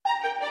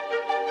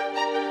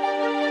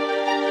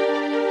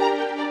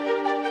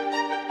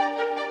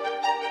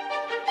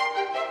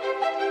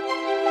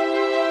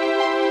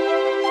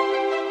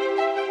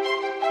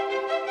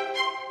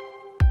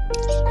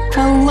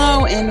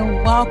and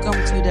welcome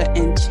to the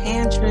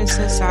Enchantress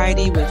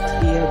Society with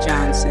Tia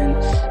Johnson,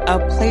 a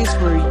place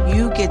where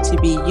you get to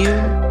be you,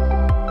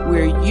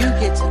 where you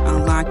get to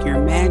unlock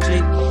your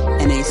magic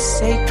in a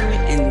sacred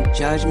and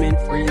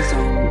judgment-free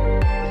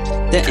zone.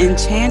 The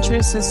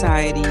Enchantress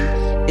Society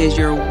is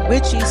your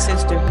witchy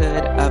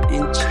sisterhood of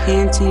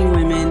enchanting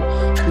women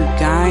who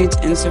guides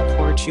and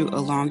supports you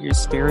along your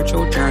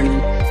spiritual journey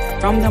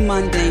from the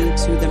mundane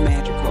to the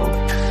magical.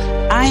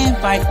 I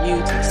invite you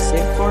to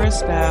sit for a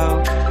spell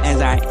as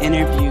I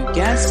interview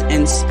guests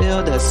and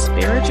spill the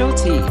spiritual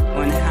tea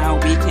on how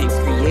we can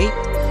create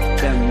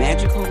the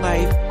magical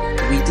life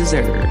we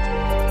deserve.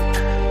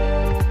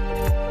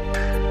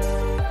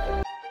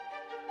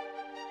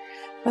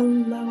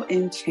 Hello,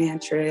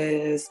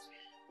 Enchantress.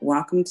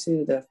 Welcome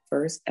to the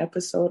first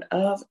episode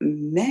of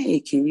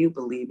May. Can you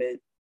believe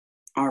it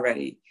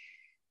already?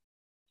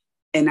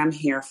 And I'm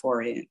here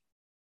for it.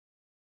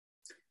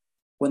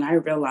 What I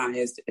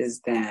realized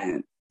is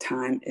that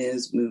time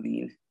is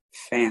moving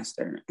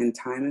faster, and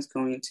time is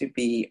going to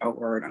be a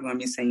word I'm going to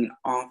be saying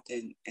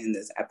often in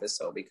this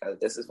episode because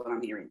this is what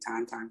I'm hearing: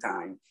 time,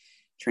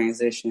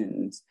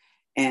 transitions,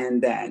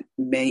 and that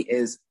May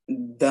is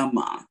the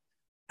month.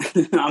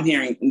 I'm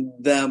hearing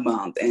the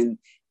month, and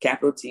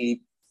capital T,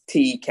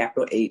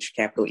 capital H,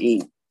 capital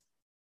E.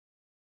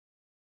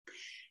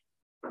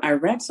 I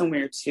read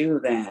somewhere too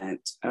that,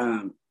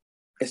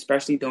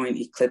 especially during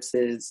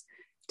eclipses,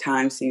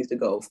 time seems to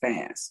go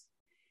fast.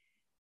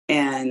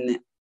 And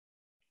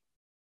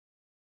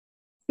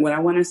what I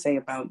want to say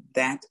about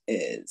that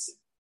is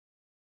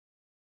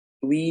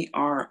we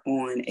are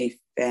on a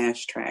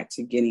fast track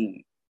to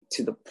getting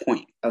to the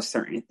point of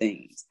certain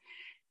things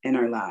in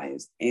our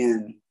lives.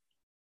 And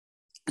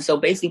so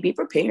basically be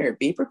prepared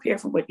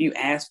for what you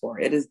ask for.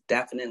 It is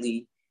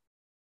definitely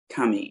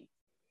coming.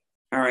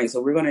 All right.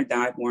 So we're going to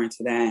dive more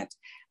into that.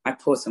 I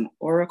pulled some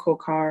oracle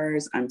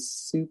cards. I'm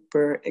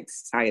super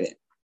excited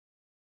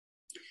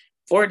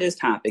for this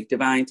topic,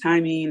 divine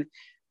timing,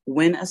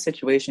 when a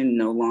situation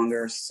no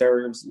longer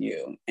serves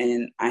you.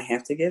 And I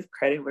have to give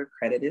credit where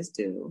credit is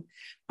due.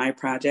 My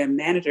project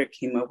manager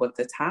came up with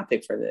the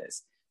topic for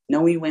this.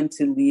 Knowing when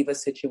to leave a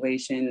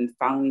situation,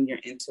 following your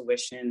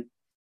intuition.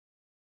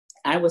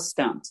 I was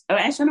stumped. Oh,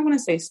 actually, I don't want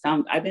to say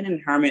stumped. I've been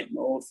in hermit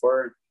mode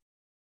for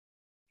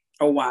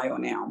a while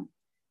now.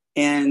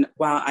 And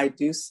while I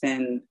do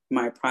send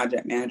my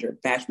project manager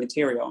batch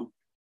material,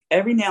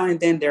 every now and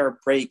then there are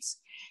breaks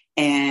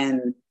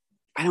and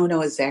I don't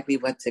know exactly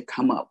what to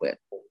come up with.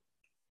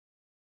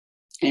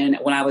 And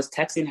when I was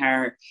texting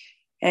her,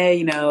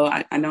 hey,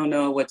 I don't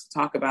know what to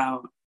talk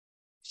about,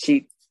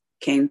 she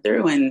came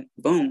through and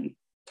boom,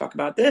 talk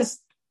about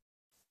this.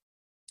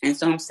 And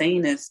so I'm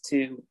saying this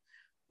to,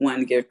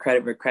 one, give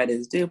credit where credit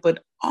is due,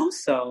 but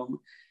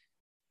also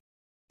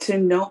to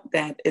note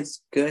that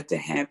it's good to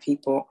have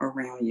people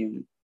around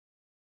you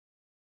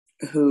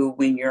who,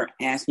 when you're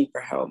asking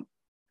for help,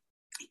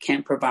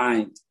 can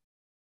provide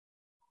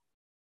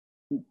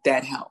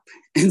that help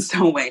in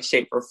some way,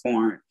 shape, or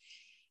form.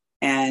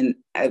 And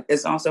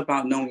it's also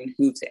about knowing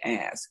who to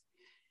ask.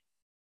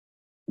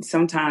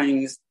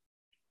 Sometimes,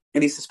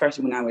 at least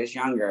especially when I was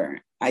younger,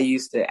 I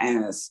used to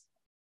ask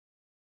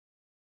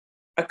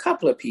a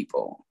few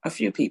people,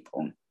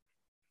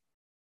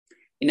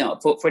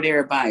 for their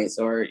advice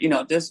or,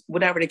 just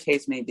whatever the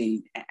case may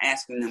be,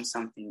 asking them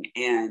something.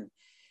 And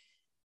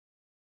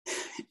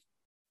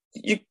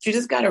you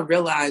just got to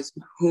realize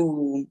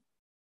who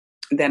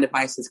that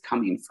advice is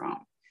coming from,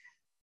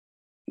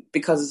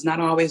 because it's not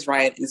always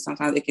right. And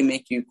sometimes it can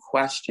make you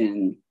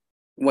question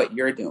what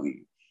you're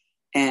doing.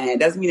 And it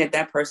doesn't mean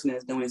that person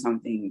is doing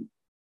something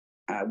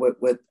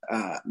with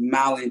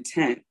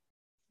malintent.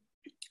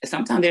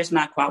 Sometimes they're just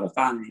not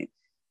qualified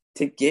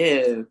to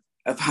give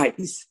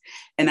advice.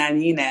 And I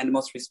mean that in the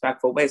most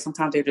respectful way.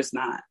 Sometimes they're just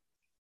not.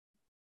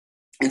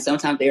 And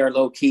sometimes they are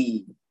low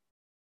key,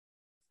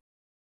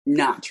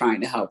 not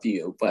trying to help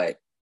you, but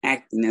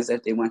acting as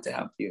if they want to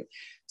help you.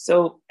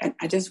 So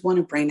I just want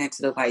to bring that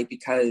to the light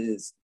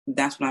because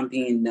that's what I'm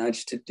being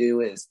nudged to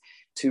do, is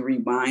to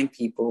remind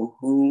people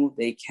who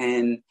they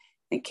can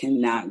and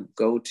cannot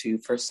go to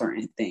for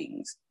certain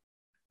things.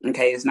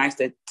 Okay, it's nice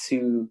to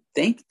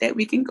think that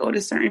we can go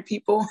to certain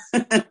people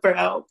for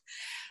help,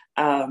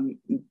 but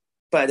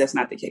that's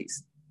not the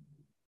case.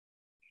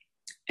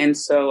 And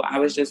so I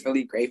was just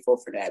really grateful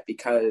for that,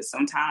 because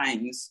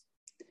sometimes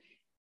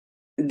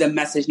the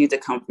message needs to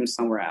come from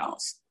somewhere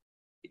else.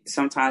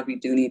 Sometimes we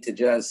do need to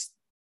just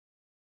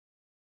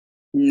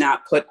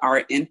not put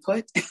our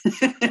input,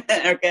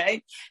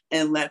 okay,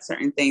 and let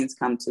certain things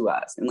come to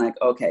us. And like,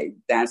 okay,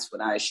 that's what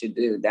I should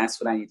do.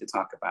 That's what I need to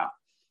talk about.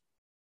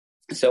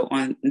 So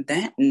on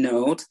that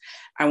note,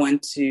 I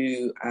want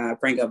to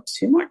bring up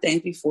two more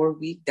things before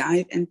we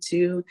dive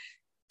into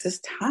this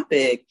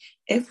topic.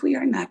 If we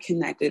are not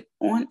connected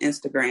on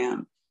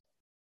Instagram,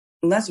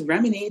 let's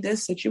remedy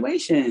this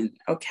situation,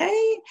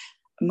 okay?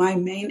 My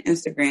main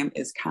Instagram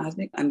is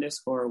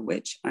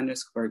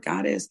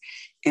cosmic_witch_goddess.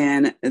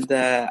 And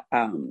the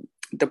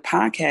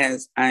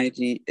podcast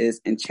IG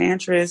is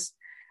enchantress_.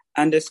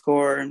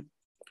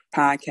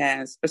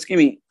 podcast. Excuse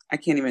me, I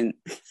can't even.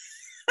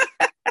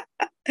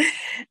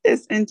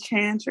 It's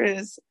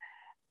Enchantress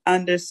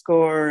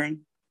 _society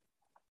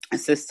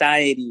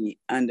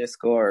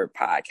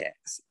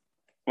 _podcast.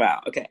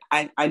 Wow. Okay.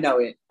 I know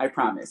it. I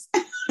promise.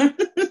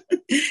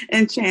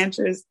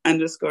 Enchantress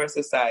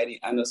 _society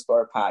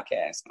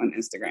 _podcast on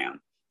Instagram.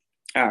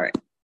 All right.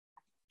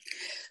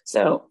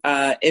 So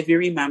if you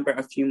remember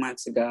a few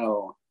months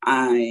ago,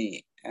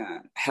 I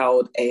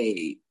held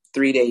a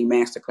 3-day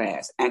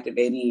masterclass,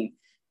 Activating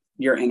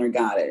Your Inner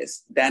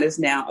Goddess. That is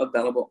now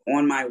available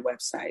on my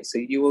website. So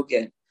you will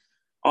get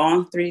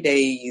all 3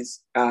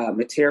 days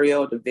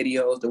material, the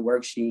videos, the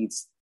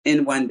worksheets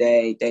in one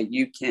day that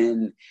you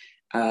can,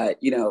 I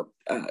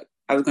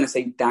was going to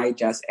say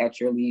digest at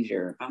your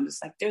leisure. I'm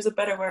just like, there's a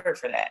better word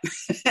for that,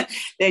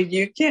 that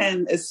you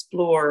can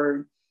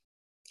explore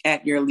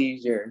at your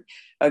leisure.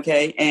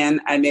 Okay.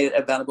 And I made it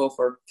available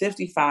for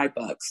 $55,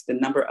 the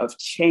number of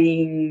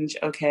change.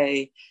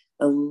 Okay.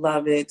 I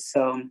love it.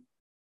 So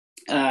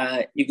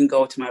you can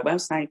go to my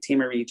website,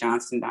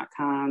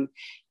 tmariejohnson.com,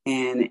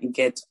 and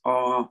get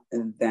all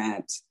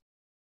that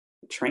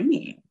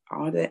training,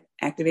 all the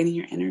Activating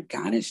Your Inner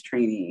Goddess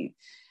training.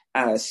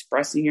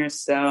 Expressing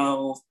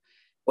Yourself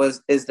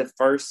is the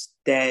first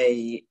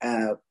day.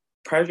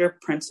 Pleasure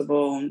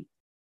Principle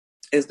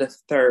is the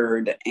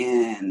third,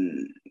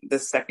 and the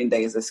second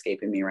day is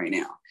escaping me right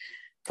now.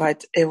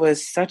 But it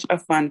was such a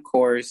fun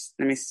course.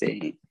 Let me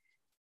see.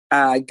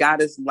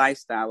 Goddess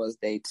Lifestyle was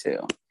day 2.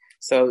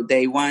 So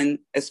day 1,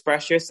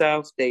 Express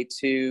Yourself. Day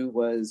 2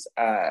 was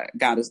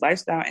Goddess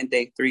Lifestyle, and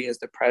day 3 is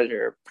the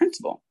Pleasure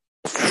Principle.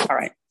 All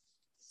right.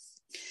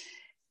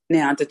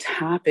 Now the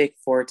topic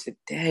for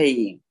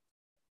today.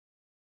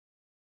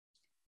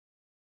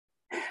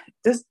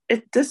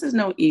 This is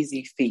no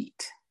easy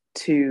feat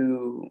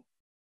to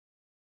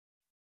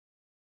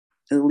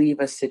leave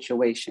a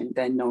situation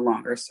that no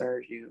longer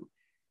serves you,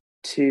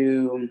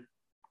 to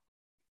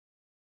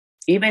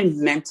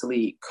even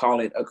mentally call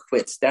it a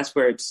quits. That's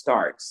where it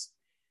starts.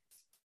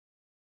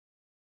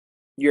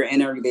 You're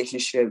in a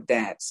relationship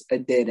that's a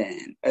dead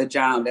end, a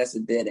job that's a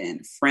dead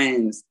end,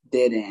 friends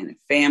dead end,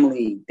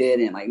 family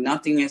dead end. Like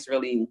nothing is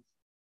really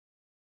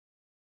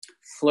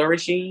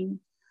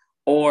flourishing,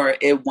 or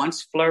it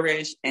once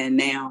flourished and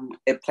now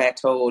it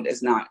plateaued,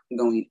 is not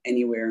going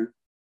anywhere,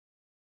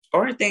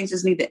 or things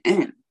just need to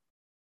end.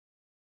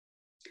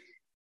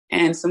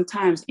 And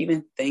sometimes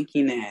even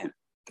thinking that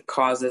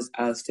causes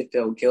us to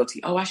feel guilty.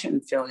 Oh, I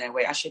shouldn't feel that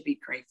way. I should be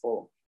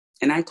grateful.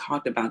 And I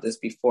talked about this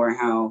before,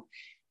 how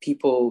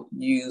people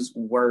use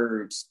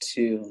words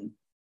to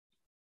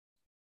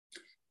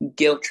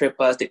guilt trip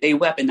us. They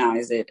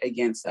weaponize it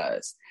against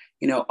us.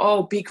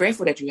 Oh, be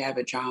grateful that you have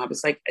a job.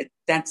 It's like,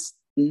 that's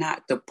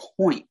not the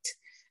point.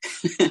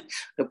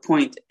 The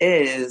point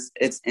is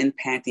it's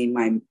impacting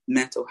my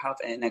mental health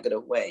in a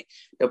negative way.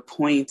 The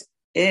point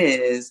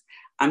is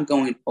I'm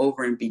going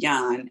over and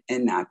beyond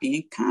and not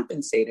being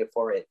compensated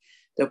for it.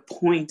 The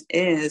point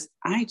is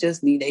I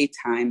just need a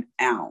time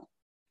out.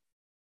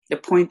 The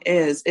point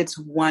is it's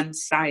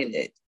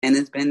one-sided, and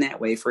it's been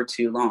that way for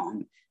too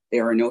long.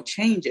 There are no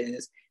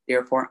changes.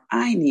 Therefore,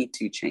 I need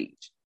to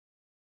change.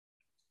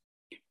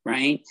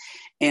 Right?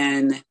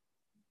 And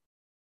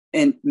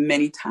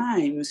many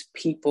times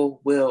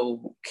people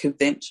will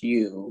convince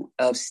you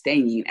of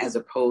staying as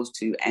opposed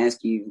to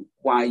ask you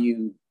why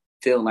you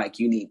feel like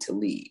you need to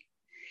leave.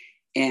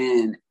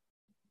 And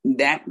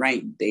that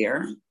right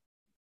there,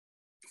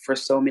 for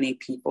so many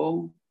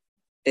people,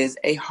 is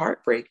a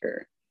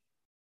heartbreaker.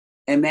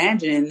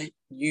 Imagine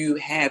you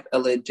have a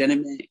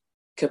legitimate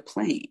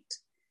complaint.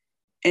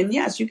 And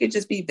yes, you could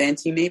just be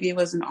venting. Maybe it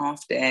was an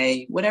off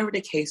day, whatever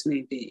the case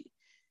may be.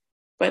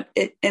 But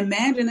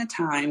imagine a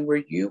time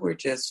where you were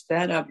just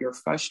fed up, you're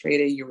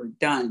frustrated, you were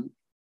done.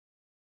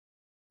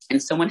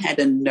 And someone had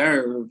the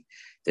nerve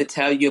to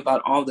tell you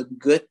about all the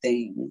good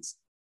things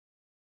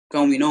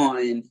going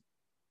on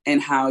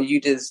and how you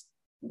just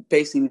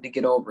basically need to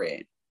get over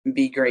it and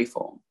be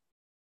grateful.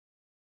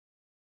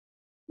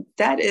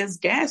 That is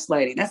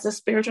gaslighting. That's a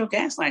spiritual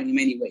gaslighting in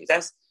many ways.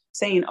 That's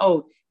saying,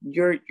 oh,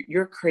 you're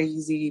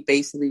crazy,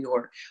 basically,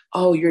 or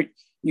oh, you're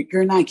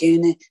not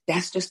getting it.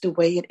 That's just the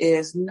way it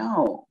is.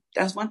 No.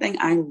 That's one thing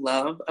I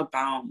love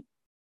about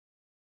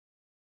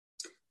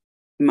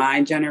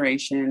my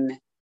generation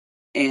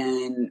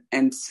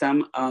and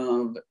some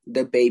of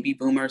the baby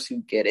boomers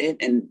who get it,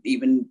 and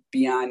even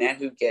beyond that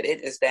who get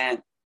it, is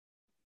that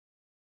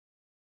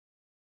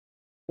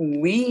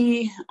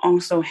we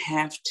also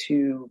have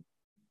to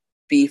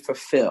be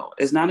fulfilled.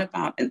 It's not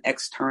about an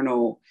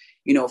external,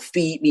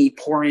 feed me,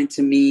 pour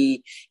into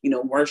me,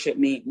 worship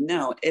me.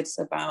 No, it's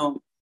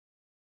about,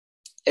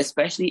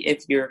 especially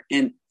if you're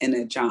in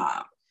a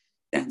job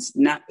that's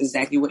not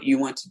exactly what you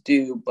want to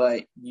do,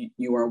 but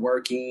you are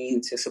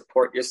working to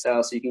support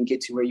yourself so you can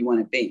get to where you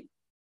want to be.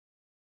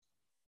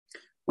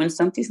 When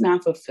something's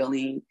not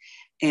fulfilling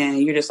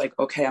and you're just like,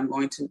 okay, I'm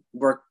going to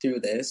work through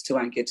this till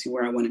I get to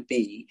where I want to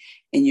be,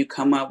 and you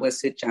come up with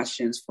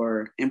suggestions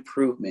for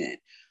improvement,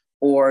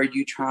 or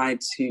you try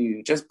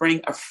to just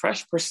bring a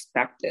fresh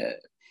perspective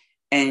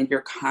and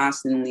you're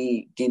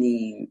constantly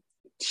getting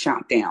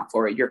shot down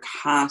for it. You're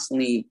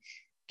constantly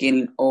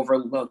getting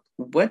overlooked.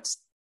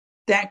 What's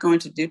that going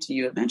to do to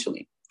you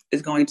eventually?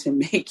 It's going to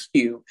make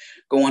you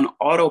go on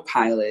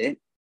autopilot,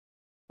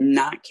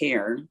 not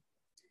care.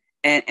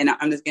 And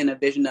I'm just getting a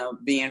vision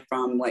of being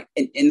from like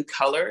in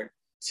color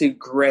to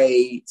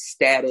gray,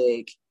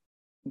 static,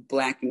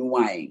 black and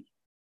white.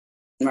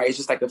 Right? It's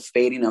just like a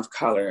fading of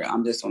color.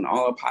 I'm just on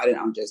autopilot.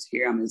 I'm just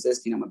here. I'm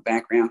existing. I'm a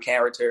background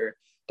character.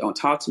 Don't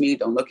talk to me.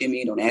 Don't look at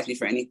me. Don't ask me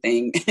for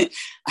anything.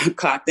 I'm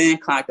clocked in,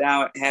 clocked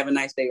out. Have a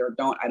nice day or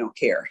don't. I don't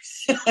care.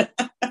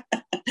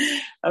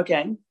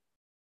 Okay.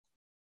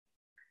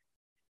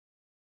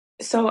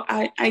 So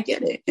I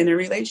get it. In a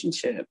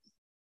relationship,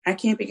 I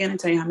can't begin to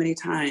tell you how many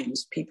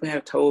times people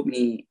have told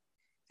me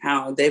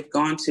how they've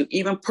gone to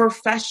even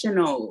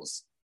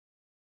professionals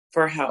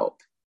for help.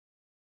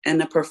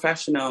 And the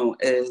professional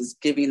is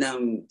giving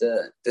them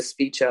the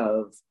speech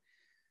of,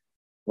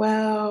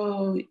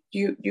 well,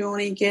 you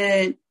only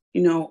get,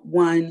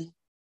 one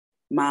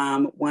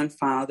mom, one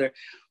father.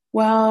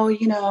 Well,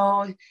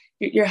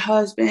 your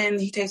husband,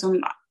 he takes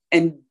on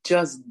and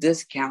just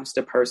discounts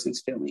the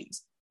person's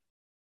feelings.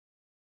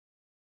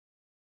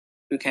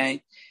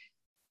 Okay.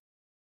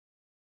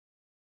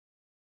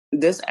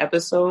 This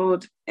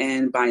episode,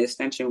 and by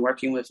extension,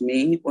 working with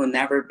me, will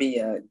never be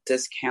a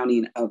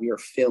discounting of your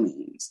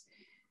feelings.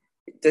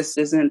 This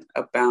isn't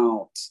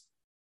about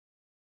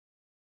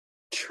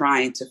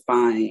trying to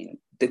find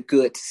the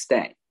good to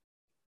stay.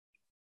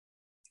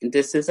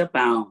 This is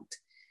about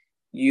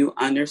you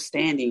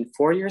understanding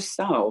for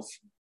yourself,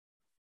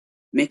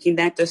 making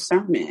that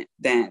discernment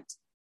that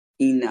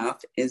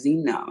enough is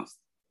enough.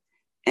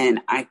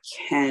 And I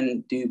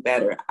can do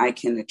better. I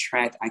can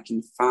attract, I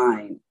can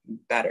find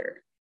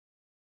better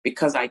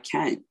because I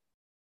can.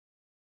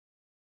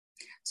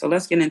 So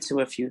let's get into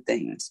a few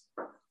things.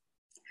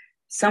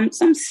 Some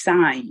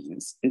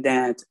signs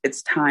that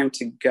it's time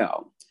to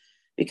go,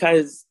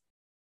 because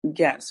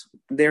yes,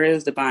 there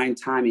is divine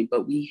timing,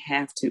 but we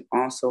have to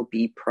also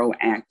be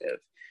proactive.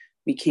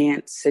 We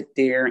can't sit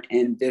there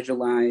and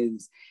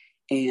visualize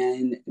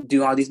and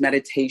do all these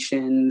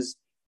meditations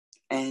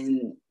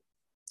and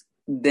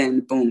then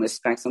boom,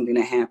 expect something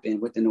to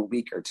happen within a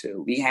week or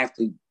two. We have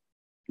to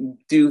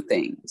do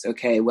things,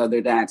 okay,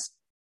 whether that's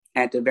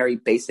at the very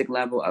basic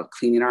level of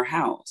cleaning our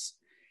house.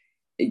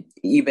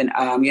 Even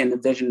getting the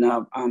vision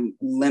of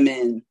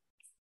lemon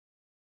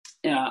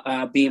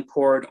being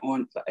poured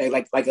on,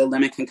 like a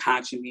lemon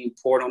concoction being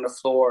poured on the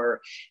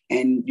floor,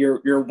 and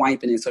you're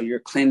wiping it, so you're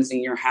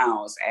cleansing your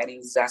house,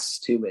 adding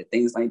zest to it,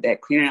 things like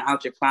that. Cleaning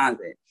out your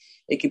closet.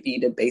 It could be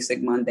the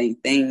basic mundane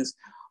things,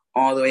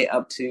 all the way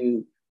up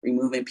to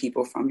removing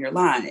people from your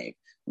life,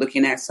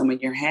 looking at some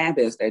of your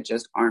habits that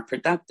just aren't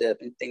productive,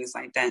 and things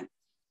like that.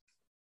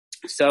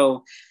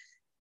 So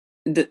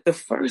the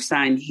first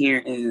sign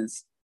here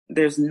is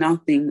there's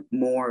nothing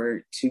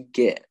more to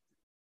give.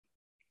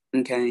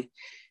 Okay?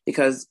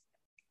 Because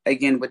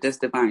again, with this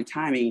divine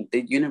timing,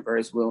 the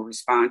universe will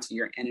respond to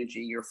your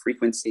energy, your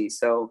frequency.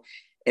 So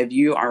if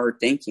you are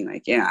thinking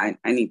like, yeah,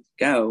 I need to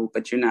go,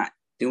 but you're not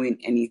doing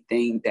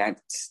anything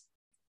that's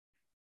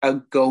a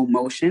go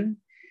motion,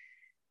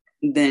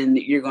 then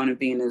you're going to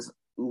be in this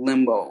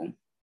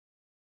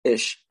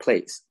limbo-ish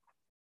place.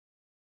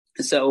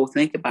 So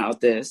think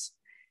about this.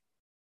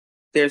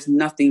 There's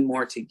nothing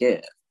more to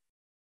give.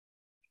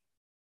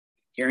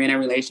 You're in a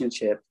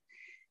relationship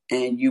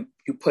and you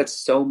put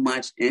so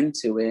much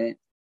into it,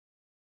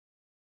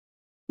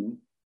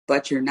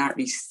 but you're not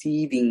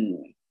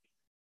receiving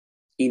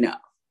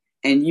enough.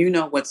 And you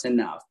know what's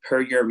enough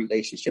per your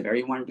relationship.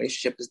 Everyone's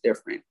relationship is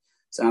different.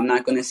 So I'm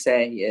not going to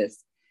say if,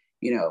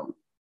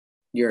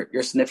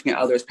 your significant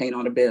other is paying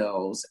all the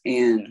bills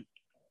and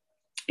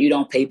you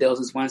don't pay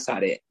bills as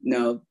one-sided.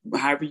 No,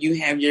 however you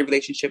have your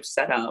relationship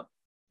set up,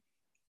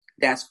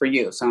 that's for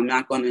you. So I'm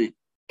not going to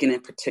get in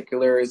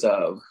particulars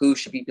of who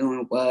should be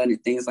doing what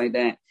and things like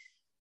that.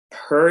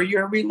 Per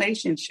your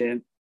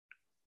relationship,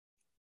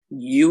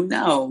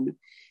 when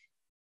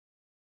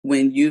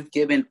you've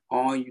given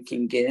all you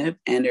can give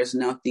and there's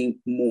nothing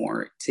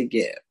more to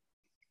give.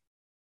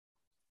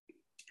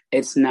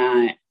 It's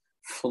not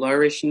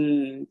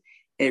flourishing.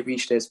 It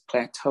reached this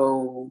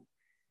plateau.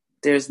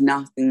 There's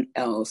nothing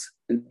else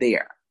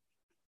there.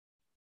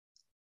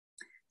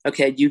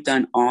 Okay, you've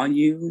done all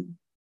you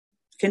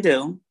can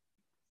do.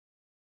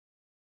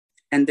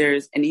 And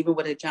even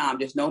with a job,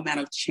 there's no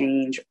amount of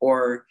change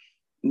or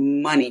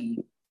money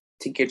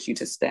to get you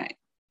to stay.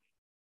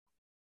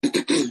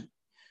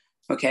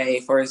 Okay,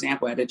 for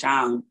example, at a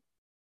job,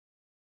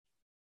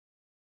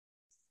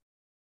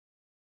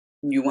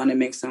 you want to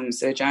make some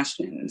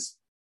suggestions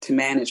to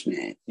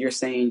management. You're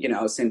saying,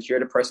 since you're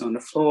the person on the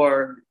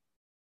floor,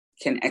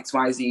 can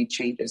XYZ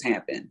changes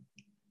happen?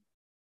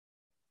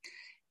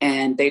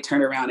 And they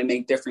turn around and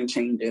make different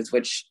changes,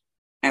 which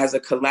as a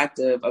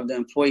collective of the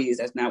employees,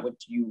 that's not what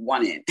you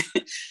wanted.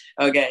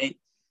 Okay.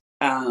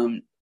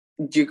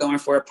 You're going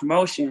for a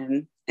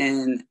promotion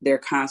and they're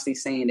constantly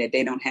saying that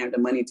they don't have the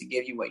money to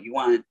give you what you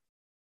want.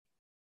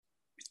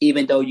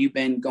 even though you've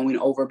been going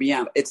over and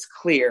beyond. It's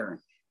clear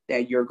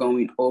that you're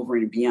going over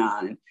and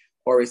beyond,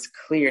 or it's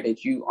clear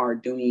that you are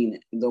doing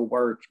the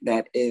work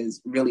that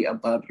is really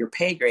above your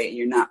pay grade and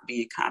you're not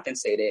being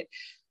compensated.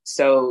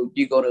 So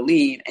you go to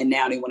leave and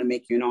now they want to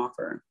make you an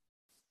offer.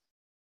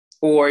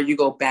 Or you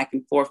go back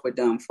and forth with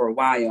them for a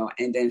while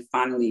and then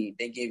finally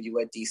they give you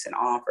a decent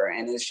offer.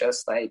 And it's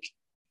just like,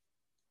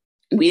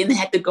 we didn't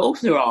have to go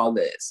through all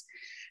this.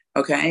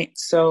 Okay.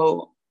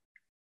 So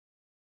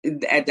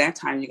at that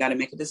time, you got to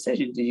make a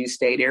decision. Do you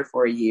stay there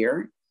for a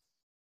year?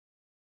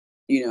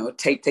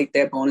 Take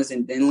that bonus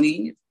and then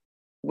leave?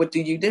 What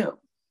do you do?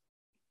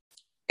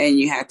 And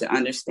you have to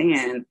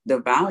understand the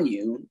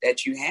value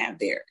that you have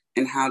there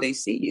and how they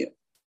see you.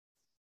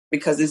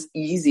 Because it's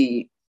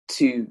easy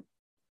to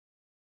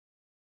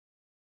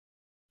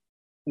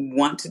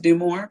want to do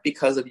more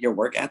because of your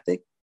work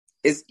ethic.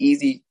 It's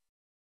easy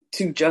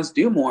to just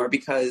do more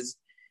because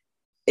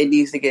it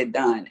needs to get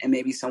done and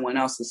maybe someone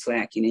else is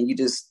slacking and you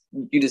just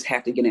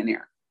have to get in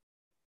there.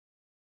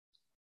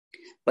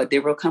 But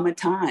there will come a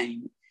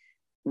time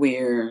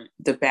where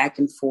the back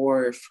and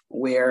forth,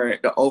 where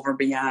the over and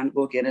beyond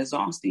will get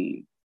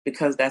exhausting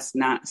because that's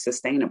not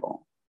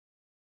sustainable.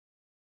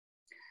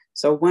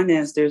 So one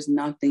is, there's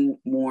nothing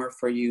more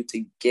for you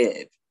to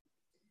give.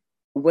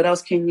 What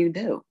else can you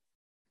do?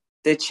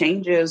 The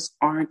changes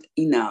aren't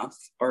enough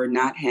or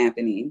not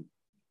happening.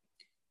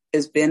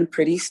 It's been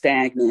pretty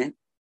stagnant,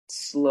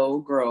 slow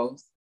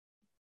growth.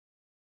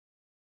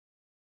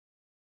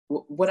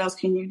 What else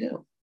can you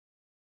do?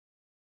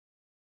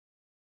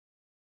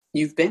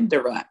 You've been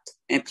direct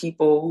and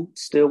people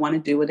still want to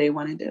do what they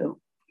want to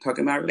do.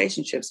 Talking about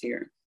relationships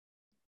here.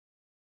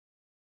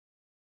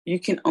 You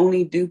can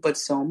only do but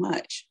so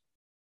much.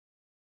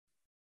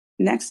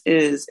 Next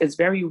is, it's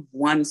very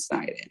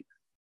one-sided.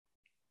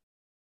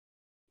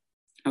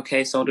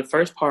 Okay, so the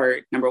first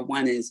part, number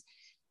one, is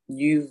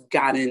you've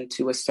gotten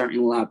to a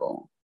certain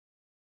level,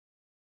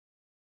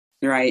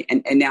 right?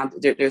 And now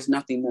there's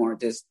nothing more.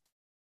 This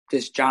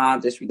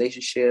job, this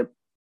relationship,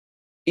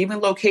 even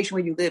location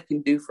where you live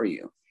can do for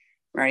you,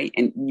 right?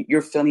 And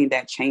you're feeling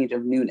that change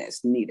of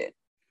newness needed.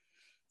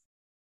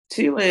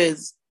 Two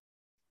is,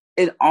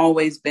 it's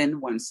always been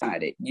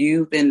one-sided.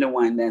 You've been the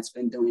one that's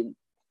been doing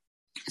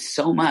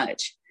so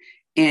much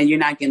and you're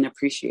not getting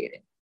appreciated.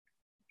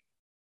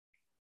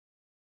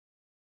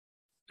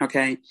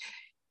 Okay?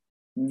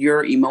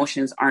 Your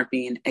emotions aren't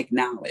being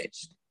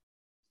acknowledged.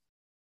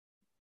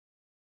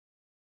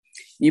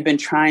 You've been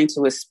trying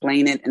to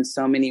explain it in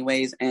so many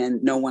ways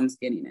and no one's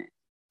getting it.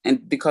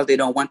 And because they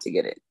don't want to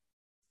get it.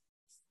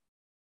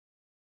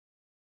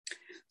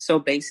 So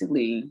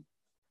basically,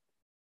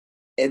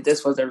 if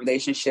this was a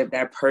relationship,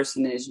 that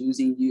person is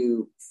using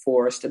you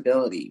for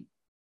stability.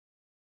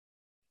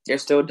 They're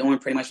still doing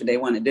pretty much what they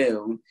want to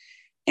do.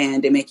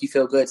 And they make you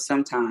feel good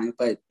sometimes,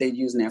 but they're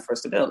using that for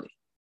stability.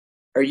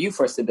 Or you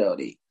for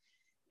stability.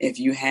 If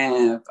you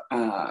have,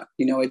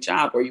 a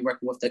job where you're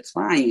working with a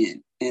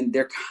client and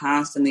they're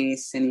constantly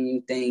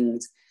sending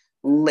things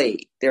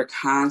late, they're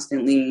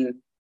constantly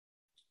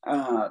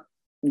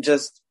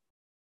just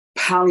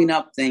piling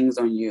up things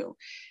on you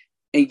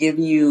and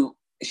giving you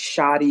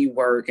shoddy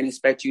work and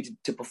expect you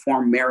to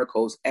perform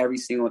miracles every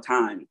single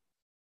time.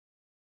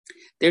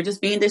 They're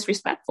just being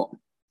disrespectful.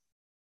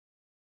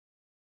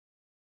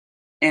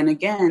 And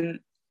again,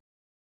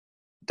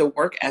 the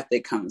work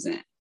ethic comes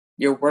in.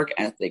 Your work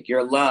ethic,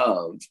 your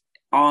love,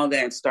 all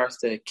that starts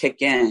to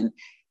kick in.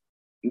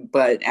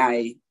 But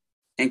I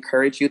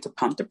encourage you to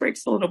pump the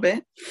brakes a little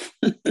bit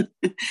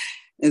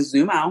and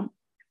zoom out.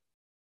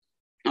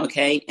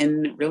 Okay.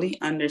 And really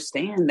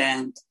understand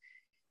that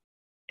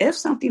if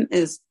something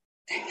is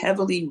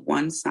heavily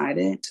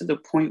one-sided to the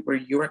point where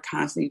you are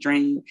constantly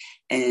drained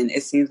and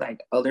it seems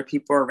like other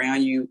people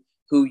around you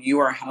who you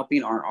are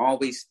helping are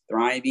always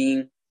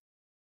thriving,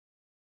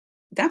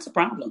 that's a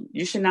problem.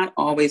 You should not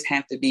always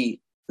have to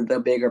be the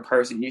bigger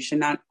person. You should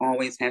not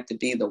always have to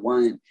be the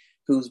one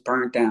who's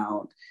burnt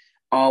out,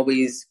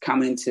 always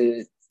coming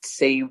to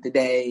save the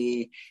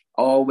day,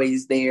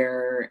 always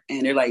there.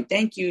 And they're like,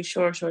 thank you,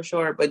 sure.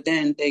 But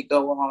then they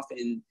go off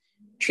and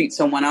treat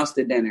someone else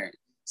to dinner.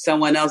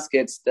 Someone else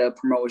gets the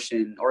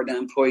promotion or the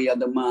employee of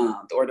the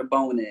month or the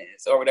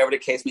bonus or whatever the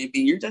case may be.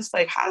 You're just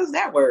like, how does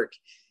that work?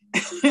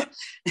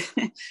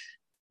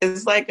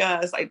 It's like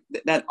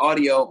that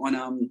audio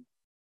on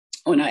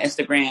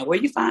Instagram. Where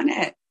you find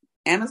that?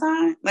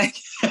 Amazon? Like,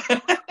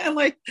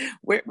 like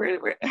where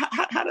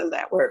how does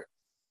that work?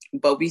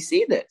 But we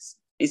see this.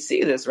 You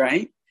see this,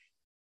 right?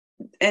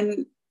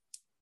 And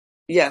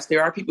yes,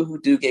 there are people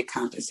who do get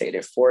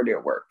compensated for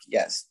their work.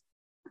 Yes,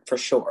 for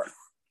sure.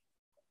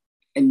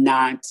 And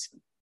not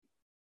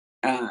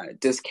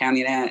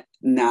discounting that,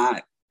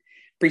 not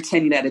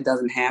pretending that it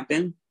doesn't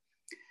happen,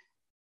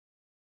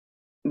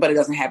 but it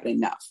doesn't happen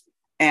enough.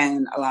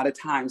 And a lot of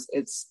times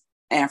it's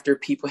after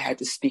people had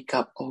to speak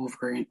up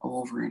over and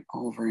over and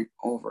over and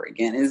over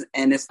again.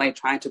 And it's like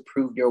trying to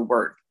prove your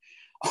worth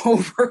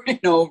over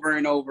and over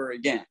and over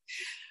again.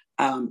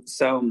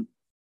 So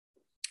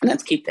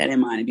let's keep that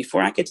in mind. And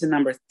before I get to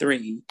number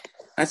 3,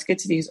 let's get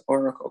to these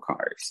oracle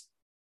cards.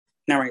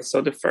 All right.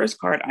 So the first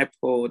card I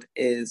pulled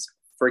is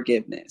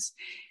forgiveness.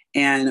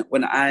 And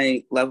what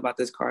I love about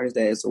this card is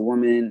that it's a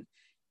woman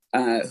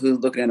who's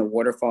looking at a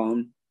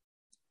waterfall.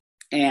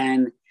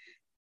 And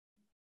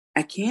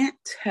I can't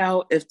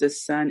tell if the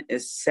sun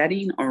is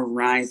setting or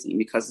rising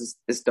because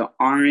it's the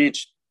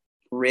orange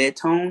red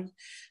tone,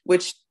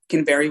 which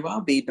can very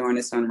well be during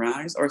the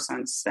sunrise or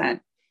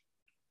sunset.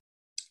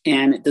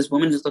 And this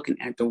woman is looking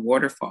at the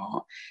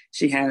waterfall.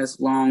 She has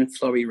long,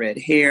 flowy red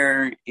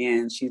hair,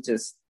 and she's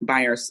just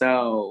by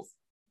herself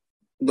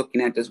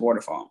looking at this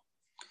waterfall.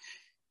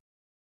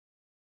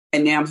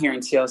 And now I'm hearing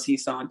TLC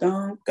song,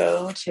 "Don't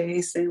Go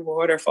Chasing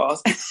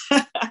Waterfalls."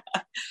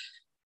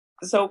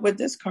 So with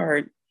this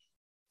card,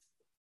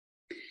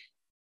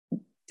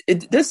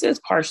 this is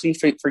partially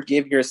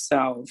forgive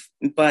yourself,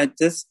 but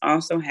this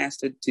also has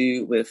to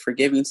do with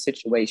forgiving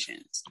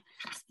situations.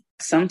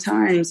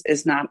 Sometimes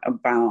it's not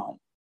about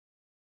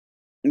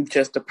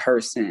just a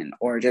person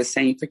or just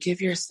saying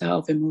forgive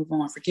yourself and move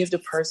on, forgive the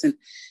person.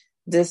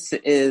 This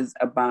is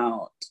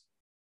about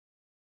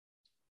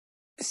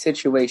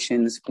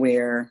situations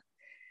where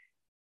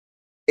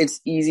it's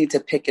easy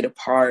to pick it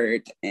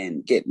apart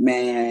and get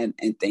mad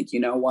and think, you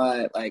know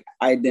what, like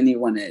I didn't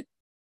even want to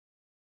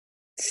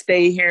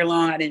stay here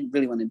long. I didn't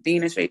really want to be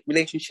in this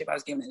relationship. I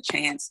was given it a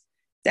chance.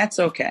 That's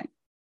okay.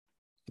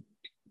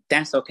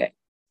 That's okay.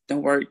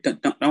 Don't worry.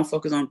 Don't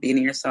focus on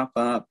beating yourself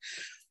up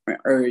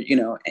or you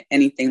know,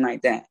 anything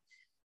like that.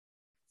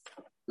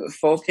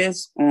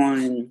 Focus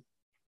on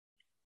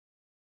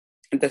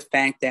the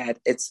fact that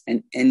it's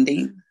an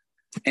ending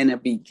and a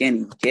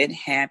beginning. Get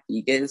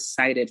happy, get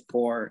excited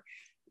for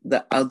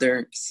the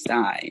other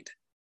side.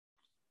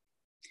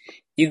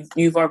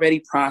 You've already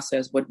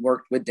processed what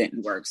worked, what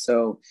didn't work.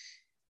 So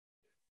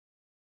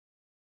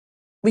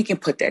we can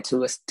put that to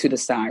the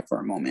side for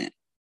a moment.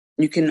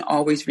 You can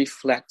always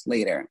reflect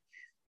later.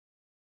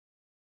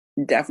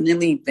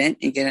 Definitely vent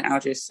and get it out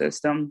of your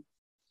system.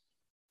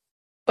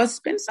 But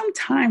spend some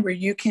time where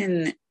you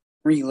can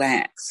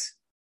relax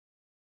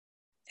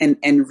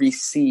and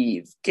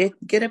receive. Get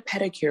a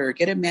pedicure,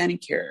 get a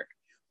manicure.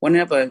 One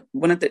of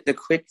the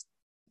quick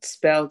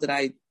spells that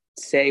I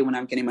say when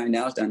I'm getting my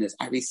nails done is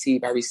I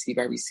receive, I receive,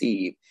 I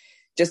receive.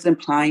 Just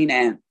implying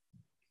that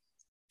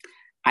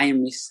I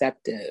am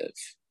receptive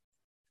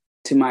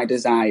to my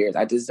desires.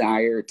 I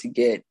desire to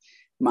get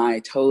my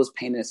toes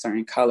painted a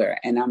certain color,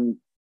 and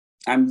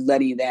I'm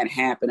letting that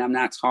happen. I'm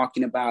not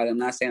talking about it. I'm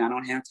not saying I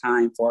don't have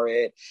time for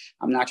it.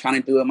 I'm not trying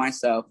to do it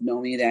myself,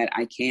 knowing that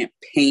I can't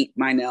paint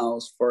my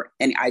nails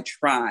and I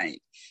tried.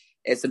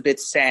 It's a bit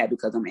sad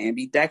because I'm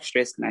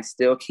ambidextrous and I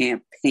still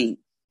can't paint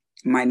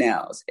my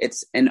nails.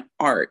 It's an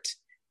art,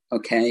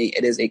 okay?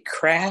 It is a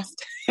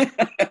craft.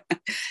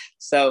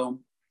 So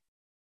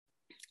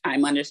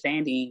I'm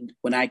understanding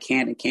what I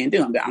can and can't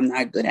do. I'm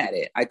not good at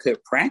it. I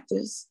could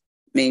practice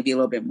maybe a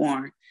little bit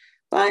more,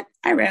 but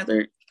I'd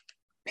rather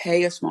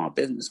pay a small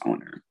business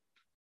owner.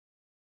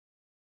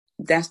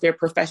 That's their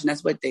profession.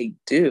 That's what they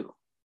do.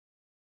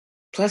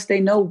 Plus, they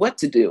know what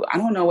to do. I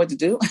don't know what to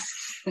do.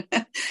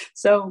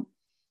 So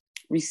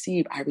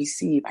receive, I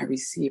receive, I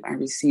receive, I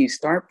receive.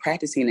 Start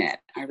practicing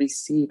that. I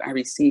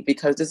receive,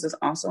 because this is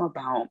also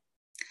about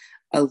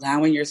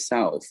allowing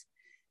yourself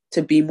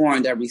to be more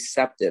on the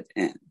receptive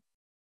end.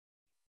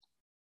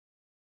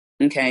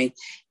 Okay.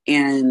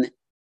 And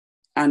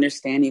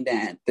understanding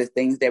that the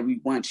things that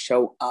we want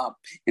show up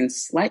in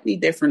slightly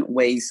different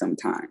ways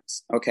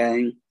sometimes.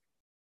 Okay.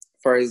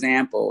 For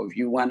example, if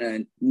you want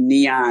a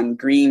neon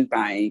green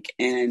bike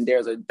and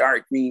there's a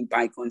dark green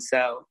bike on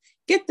sale,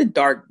 get the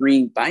dark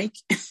green bike.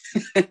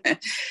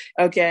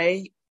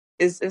 Okay.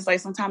 It's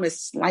like sometimes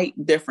it's slight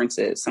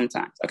differences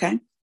sometimes. Okay.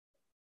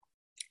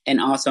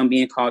 And also I'm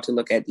being called to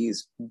look at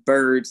these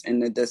birds in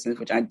the distance,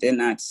 which I did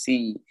not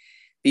see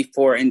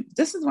before. And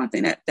this is one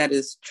thing that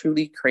is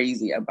truly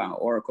crazy about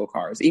oracle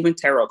cards, even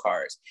tarot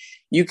cards.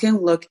 You can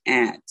look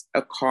at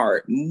a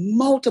card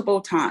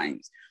multiple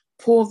times,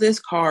 pull this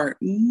card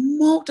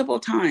multiple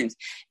times,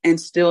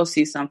 and still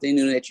see something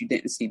new that you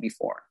didn't see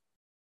before.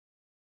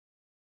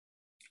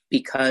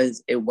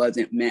 Because it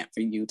wasn't meant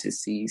for you to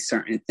see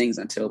certain things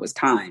until it was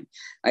time.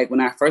 Like when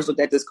I first looked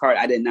at this card,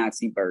 I did not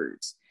see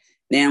birds.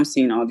 Now I'm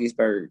seeing all these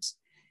birds.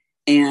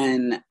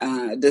 And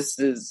this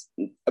is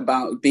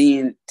about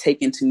being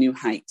taken to new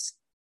heights.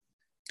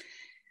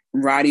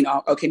 Riding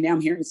off. Okay, now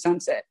I'm hearing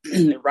sunset.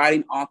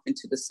 Riding off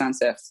into the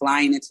sunset,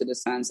 flying into the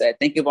sunset.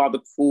 Think of all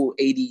the cool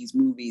 80s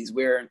movies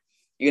where,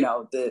 you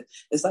know,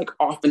 it's like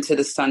off into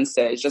the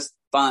sunset. It's just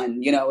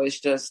fun. You know, it's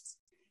just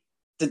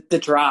the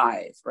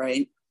drive,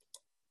 right?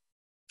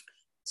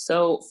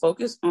 So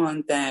focus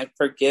on that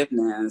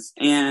forgiveness.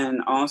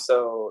 And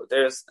also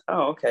there's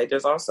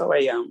also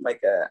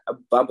a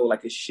bubble,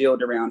 like a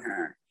shield around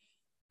her,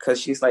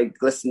 because she's like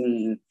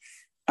glistening,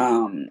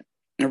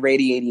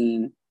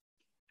 radiating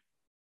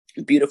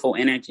beautiful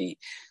energy.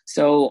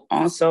 So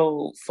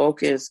also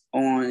focus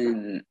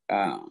on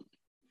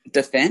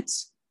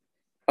defense.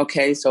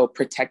 Okay, so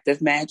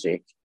protective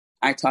magic.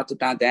 I talked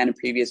about that in a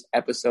previous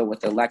episode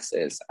with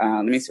Alexis.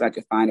 Let me see if I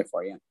can find it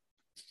for you.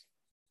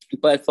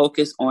 But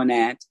focus on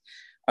that.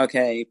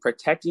 Okay,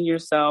 protecting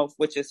yourself,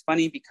 which is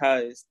funny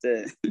because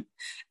the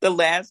the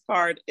last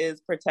card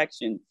is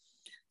protection.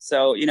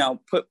 So,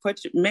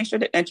 make sure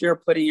that you're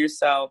putting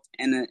yourself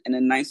in a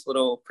nice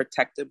little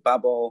protective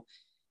bubble,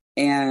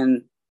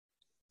 and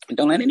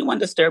don't let anyone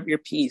disturb your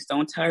peace.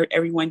 Don't tell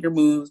everyone your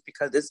moves,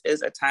 because this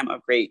is a time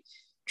of great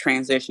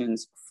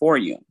transitions for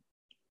you.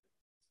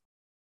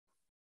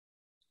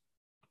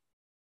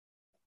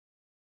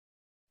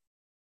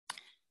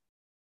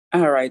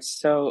 All right,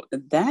 so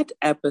that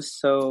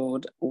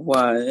episode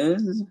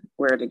was,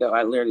 where to go?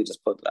 I literally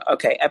just pulled it up.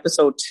 Okay,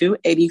 episode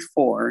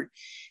 284,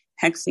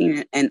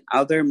 Hexing and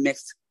Other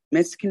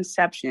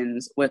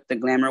Misconceptions with the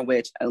Glamour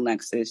Witch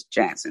Alexis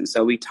Jackson.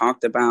 So we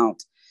talked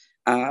about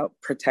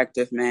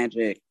protective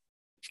magic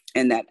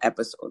in that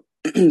episode.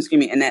 Excuse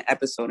me, in that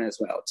episode as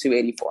well,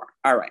 284.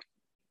 All right.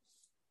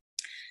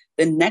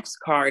 The next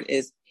card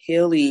is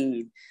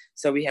Healing.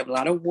 So we have a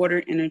lot of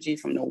water energy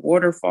from the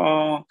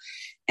waterfall.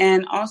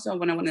 And also,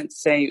 what I want to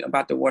say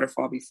about the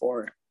waterfall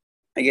before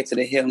I get to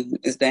the healing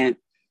is that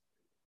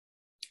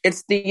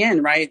it's the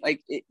end, right?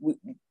 Like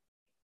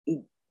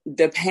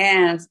the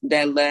path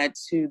that led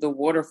to the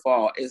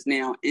waterfall is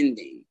now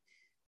ending.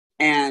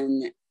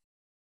 And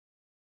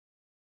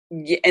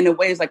in a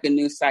way, it's like a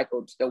new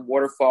cycle to the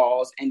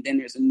waterfalls, and then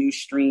there's a new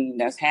stream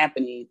that's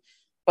happening.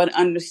 But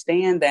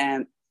understand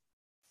that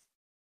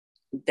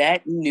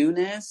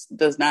newness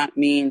does not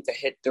mean to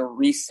hit the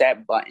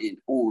reset button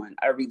on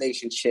a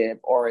relationship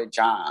or a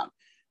job,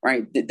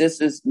 right? This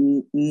is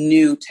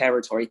new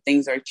territory.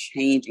 Things are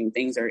changing.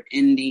 Things are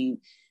ending,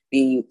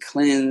 being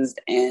cleansed,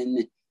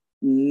 and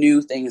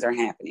new things are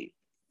happening.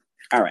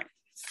 All right.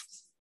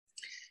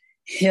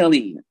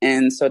 Healing.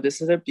 And so this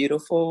is a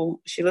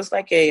beautiful, she looks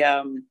like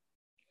an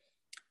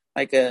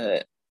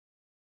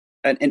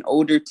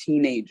older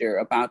teenager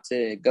about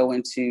to go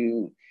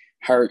into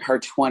her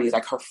 20s,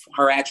 like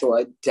her actual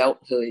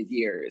adulthood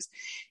years.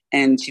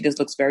 And she just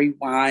looks very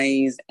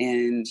wise,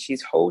 and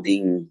she's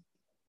holding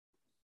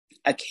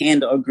a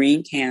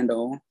green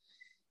candle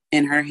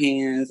in her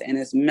hands, and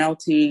it's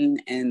melting,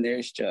 and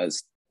there's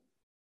just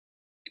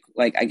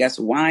like, I guess,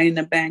 wine in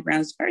the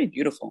background. It's very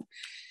beautiful.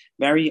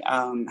 Very,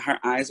 her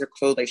eyes are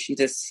closed, like she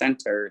just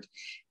centered,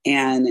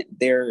 and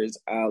there's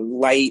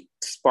light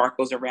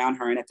sparkles around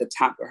her. And at the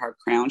top of her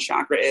crown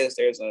chakra it's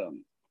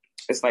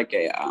like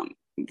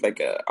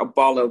a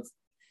ball of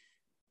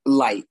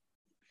light.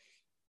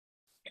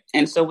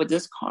 And so what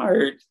this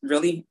card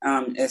really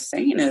is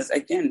saying is,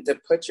 again, to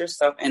put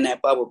yourself in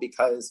that bubble,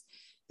 because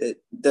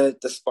the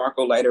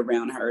sparkle light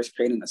around her is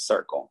creating a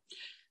circle.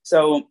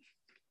 So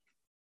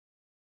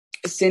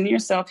send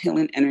yourself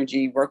healing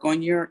energy, work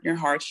on your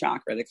heart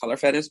chakra. The color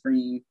for that is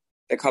green.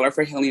 The color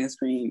for healing is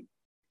green.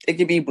 It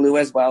could be blue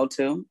as well,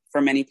 too,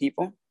 for many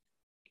people.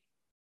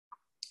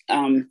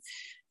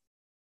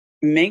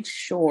 Make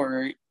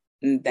sure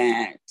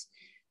that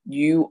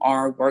you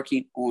are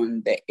working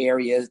on the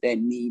areas that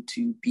need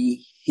to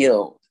be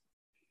healed,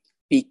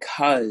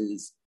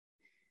 because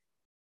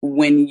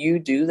when you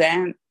do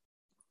that,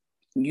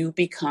 you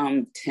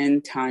become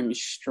 10 times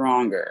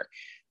stronger,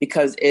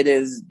 because it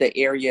is the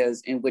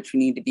areas in which we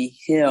need to be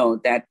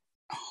healed that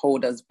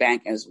hold us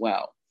back as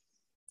well.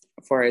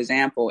 For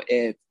example,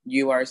 if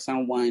you are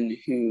someone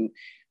who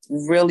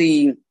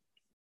really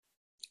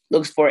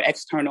looks for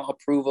external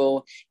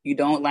approval, you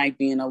don't like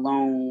being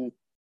alone,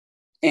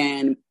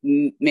 and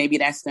maybe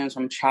that stems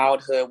from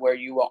childhood, where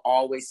you were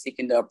always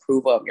seeking the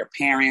approval of your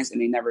parents and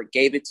they never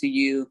gave it to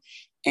you,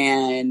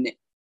 and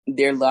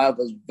their love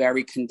was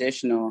very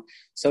conditional.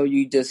 So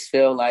you just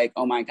feel like,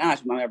 oh my gosh,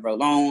 I'm ever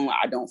alone.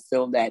 I don't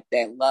feel that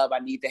love. I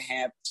need to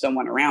have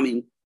someone around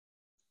me.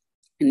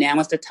 And now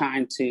is the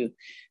time to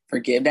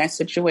forgive that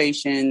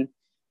situation.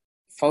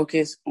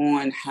 Focus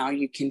on how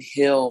you can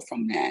heal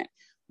from that,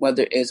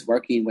 whether it's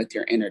working with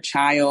your inner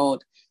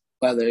child,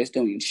 whether it's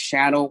doing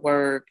shadow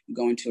work,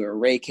 going to a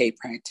Reiki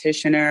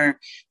practitioner,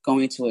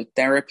 going to a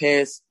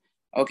therapist.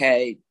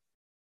 Okay,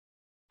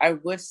 I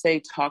would say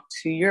talk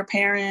to your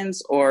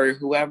parents or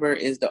whoever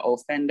is the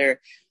offender.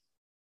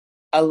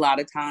 A lot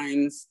of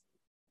times,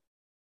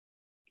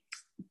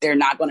 they're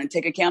not going to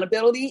take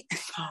accountability.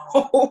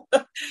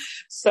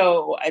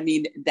 So, I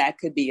mean, that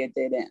could be a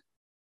dead end.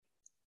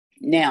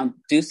 Now,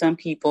 do some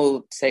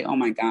people say, oh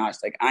my gosh,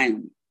 like, I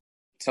am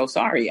so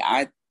sorry.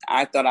 I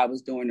thought I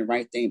was doing the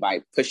right thing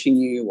by pushing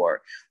you,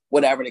 or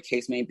whatever the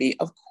case may be.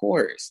 Of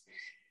course.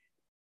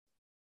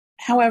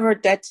 However,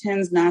 that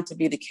tends not to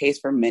be the case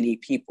for many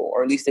people,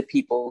 or at least the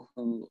people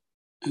who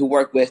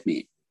work with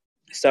me.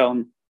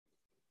 So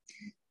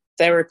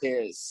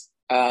therapists,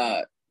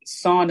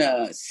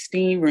 sauna,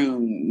 steam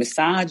room,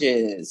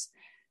 massages,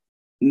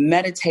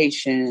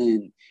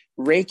 meditation,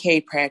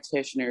 Reiki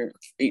practitioner,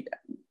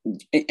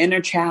 inner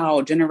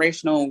child,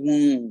 generational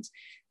wounds.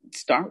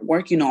 Start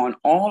working on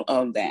all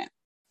of that.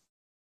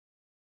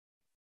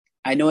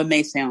 I know it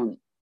may sound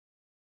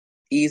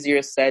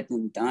easier said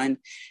than done,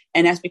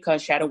 and that's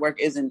because shadow work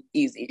isn't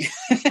easy.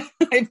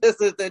 This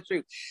is the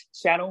truth.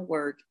 Shadow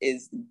work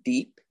is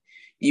deep.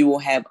 You will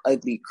have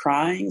ugly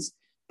cries,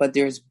 but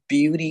there's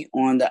beauty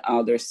on the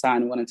other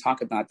side. I want to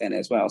talk about that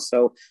as well.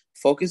 So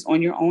focus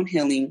on your own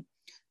healing.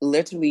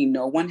 Literally,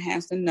 no one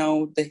has to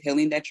know the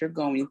healing that you're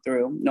going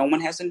through. No one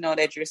has to know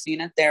that you're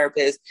seeing a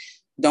therapist.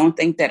 Don't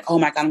think that, oh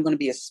my God, I'm going to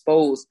be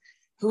exposed.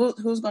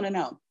 Who's going to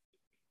know?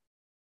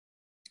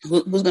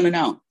 Who's going to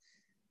know?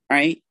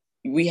 Right?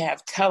 We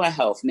have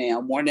telehealth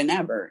now more than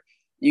ever.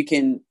 You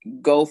can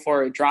go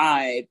for a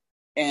drive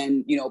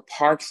and,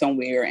 park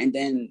somewhere and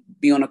then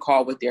be on a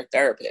call with your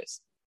therapist.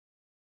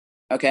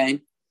 Okay.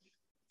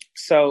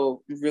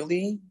 So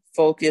really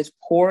focus,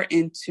 pour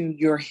into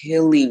your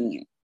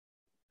healing.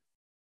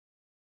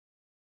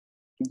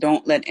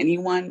 Don't let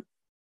anyone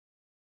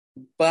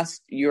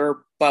bust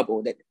your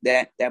bubble,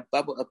 that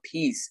bubble of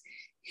peace,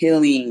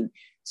 healing.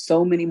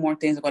 So many more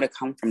things are going to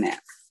come from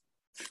that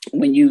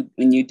when you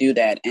do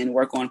that, and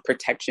work on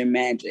protection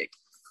magic.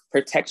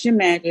 Protection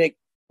magic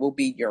will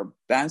be your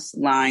best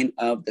line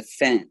of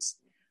defense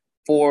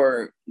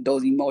for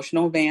those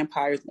emotional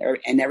vampires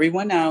and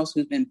everyone else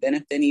who's been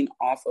benefiting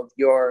off of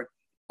your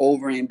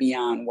over and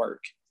beyond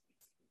work.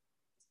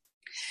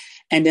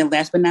 And then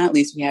last but not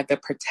least, we have the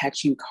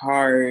protection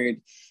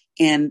card.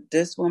 And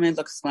this woman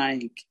looks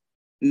like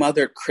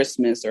Mother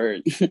Christmas, or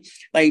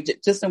like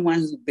just someone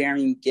who's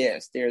bearing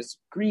gifts. There's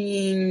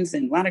greens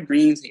and a lot of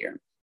greens here.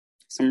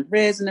 Some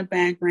reds in the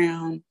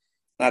background,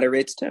 a lot of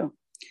reds too.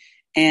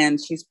 And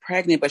she's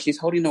pregnant, but she's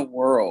holding the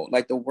world.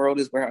 Like the world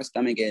is where her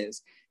stomach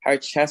is. Her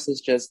chest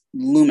is just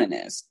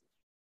luminous,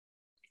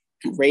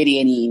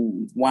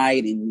 radiating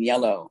white and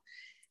yellow.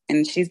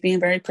 And she's being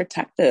very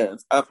protective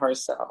of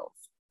herself.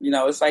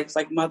 It's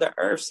like Mother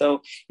Earth.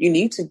 So you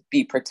need to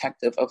be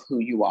protective of who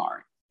you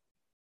are.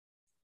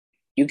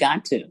 You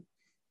got to.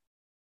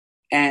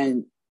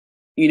 And,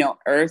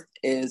 Earth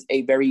is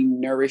a very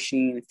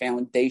nourishing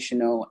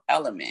foundational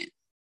element.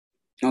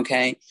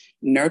 Okay.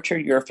 Nurture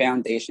your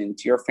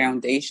foundations. Your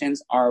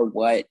foundations are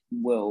what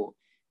will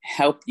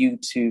help you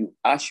to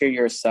usher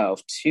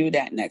yourself to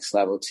that next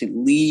level, to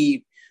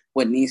leave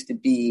what needs to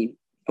be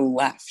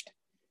left.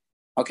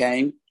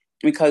 Okay.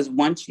 Because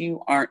once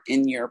you are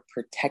in your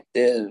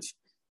protective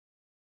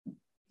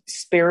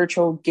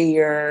spiritual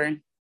gear,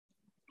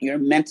 you're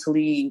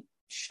mentally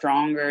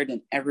stronger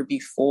than ever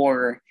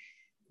before,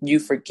 you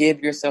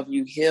forgive yourself,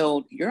 you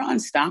healed, you're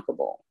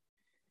unstoppable.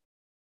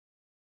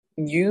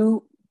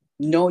 You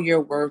know your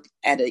worth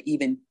at an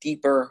even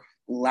deeper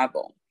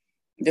level.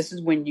 This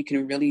is when you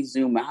can really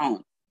zoom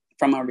out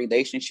from a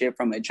relationship,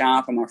 from a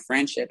job, from a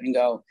friendship, and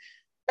go,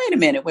 wait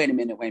a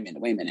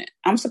minute.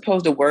 I'm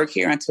supposed to work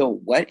here until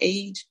what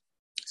age?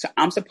 So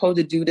I'm supposed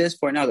to do this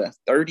for another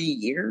 30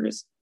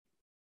 years?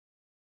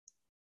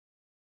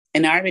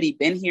 And I already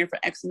been here for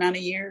X amount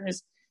of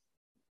years.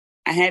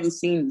 I haven't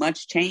seen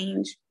much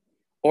change.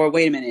 Or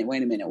wait a minute.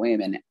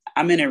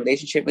 I'm in a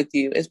relationship with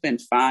you. It's been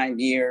 5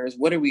 years.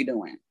 What are we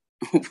doing?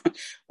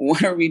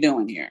 What are we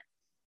doing here?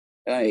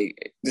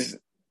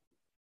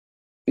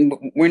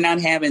 We're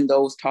not having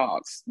those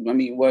talks. I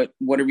mean,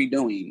 what are we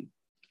doing?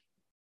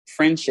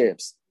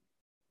 Friendships.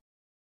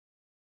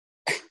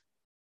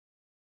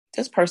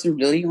 This person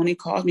really only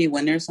calls me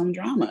when there's some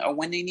drama, or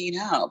when they need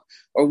help,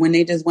 or when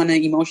they just want to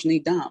emotionally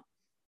dump.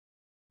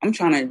 I'm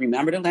trying to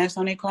remember the last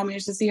time they called me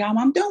just to see how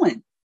I'm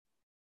doing.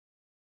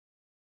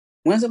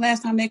 When's the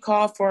last time they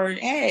called for,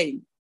 hey,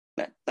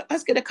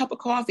 let's get a cup of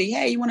coffee.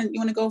 Hey, you want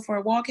to go for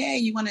a walk? Hey,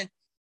 you want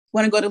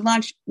to go to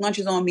lunch? Lunch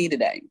is on me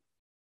today.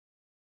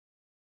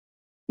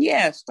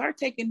 Yeah, start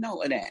taking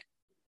note of that.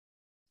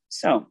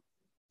 So,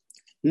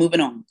 moving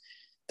on.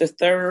 The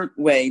third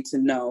way to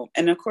know,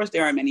 and of course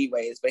there are many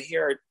ways, but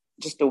here are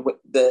just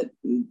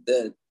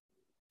the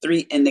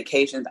three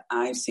indications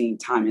I've seen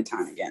time and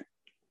time again.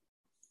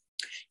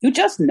 You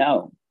just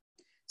know.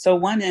 So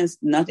 1 is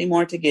nothing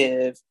more to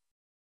give.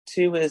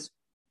 2 is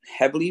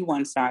heavily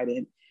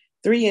one-sided.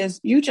 3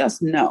 is you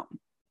just know.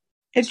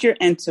 It's your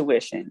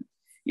intuition.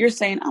 You're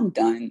saying, I'm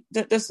done.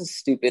 This is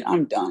stupid.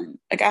 I'm done.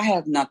 Like, I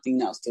have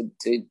nothing else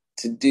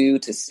to do,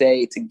 to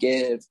say, to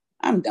give.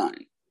 I'm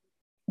done.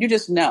 You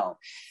just know.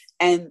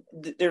 And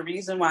the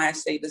reason why I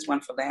say this one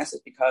for last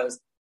is because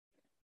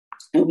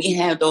when we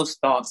have those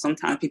thoughts,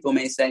 sometimes people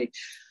may say,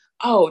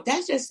 oh,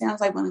 that just sounds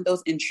like one of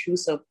those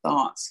intrusive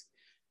thoughts.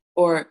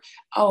 Or,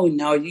 oh,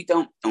 no, you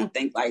don't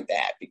think like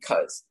that,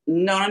 because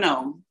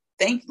no,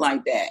 think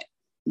like that.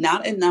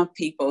 Not enough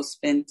people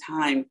spend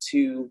time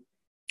to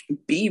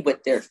be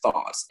with their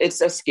thoughts. It's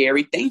a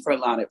scary thing for a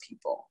lot of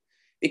people,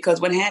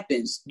 because what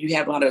happens, you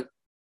have a lot of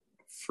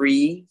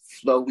free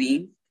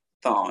flowing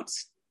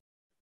thoughts.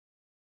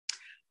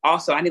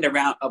 Also, I need a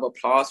round of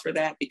applause for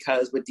that,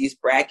 because with these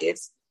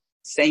brackets,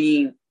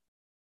 saying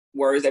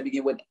words that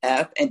begin with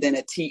F and then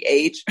a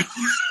TH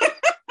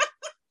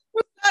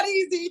was not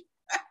easy.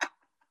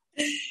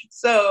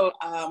 So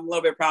I'm a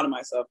little bit proud of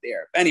myself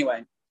there. But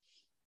anyway,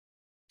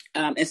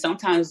 and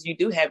sometimes you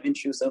do have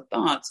intrusive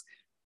thoughts,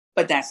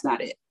 but that's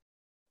not it.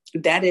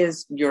 That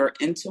is your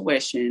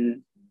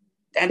intuition.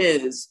 That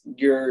is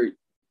your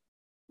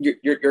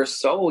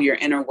soul, your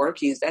inner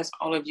workings. That's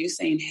all of you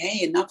saying,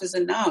 hey, enough is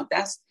enough.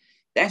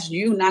 That's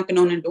you knocking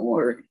on the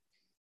door,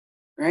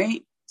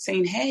 right?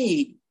 Saying,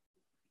 hey,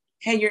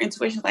 hey, your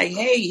intuition's like,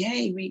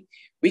 hey,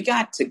 we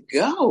got to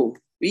go.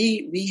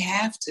 We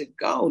have to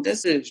go.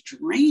 This is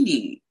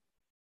draining.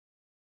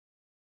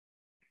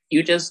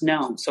 You just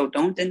know. So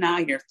don't deny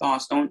your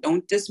thoughts.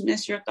 Don't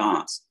dismiss your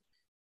thoughts.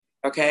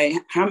 Okay.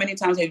 How many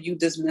times have you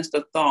dismissed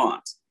a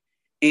thought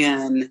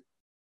and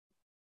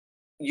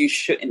you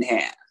shouldn't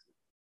have?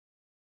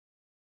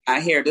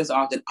 I hear this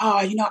often. Oh,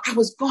 I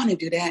was going to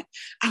do that.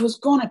 I was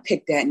going to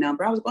pick that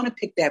number. I was going to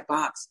pick that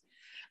box.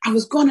 I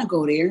was going to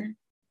go there.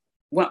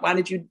 Why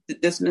did you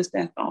dismiss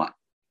that thought?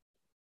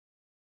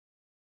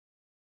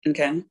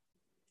 Okay.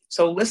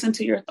 So listen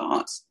to your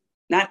thoughts.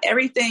 Not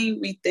everything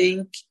we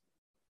think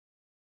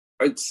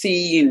or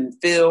see and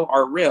feel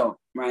are real,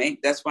 right?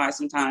 That's why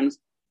sometimes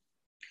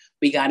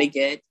we got to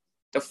get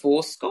the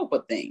full scope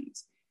of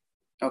things.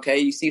 Okay.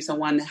 You see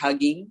someone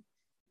hugging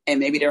and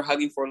maybe they're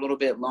hugging for a little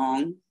bit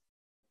long.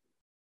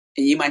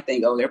 And you might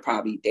think, oh, they're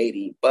probably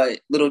dating. But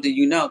little do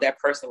you know, that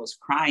person was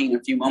crying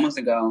a few moments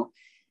ago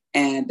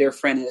and their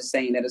friend is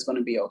saying that it's going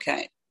to be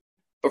okay.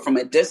 But from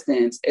a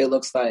distance, it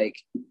looks like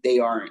they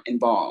are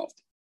involved,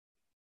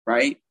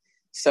 right?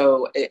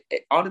 So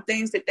all the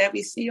things that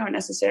we see aren't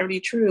necessarily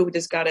true. We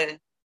just got to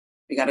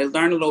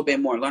learn a little bit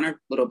more,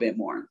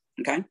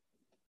 okay?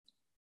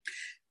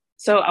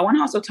 So I want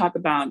to also talk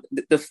about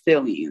the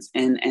feelings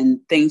and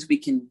things we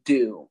can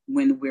do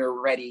when we're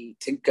ready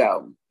to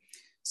go.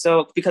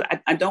 So, because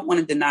I don't want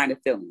to deny the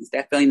feelings,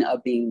 that feeling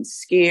of being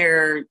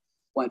scared,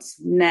 what's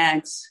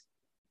next,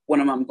 what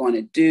am I going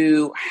to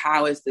do?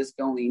 How is this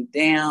going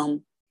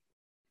down?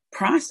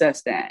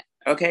 Process that.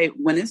 Okay.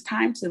 When it's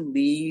time to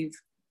leave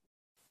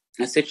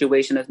a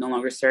situation that's no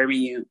longer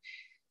serving you,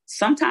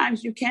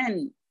 sometimes you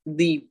can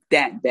leave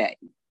that day.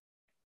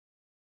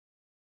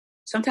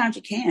 Sometimes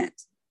you can't,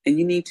 and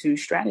you need to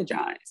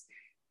strategize.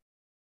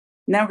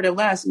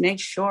 Nevertheless, make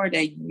sure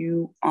that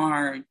you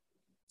are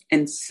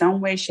in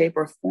some way, shape,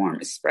 or form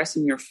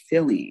expressing your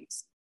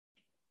feelings.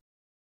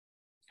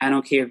 I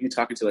don't care if you're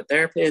talking to a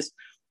therapist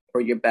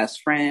or your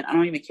best friend. I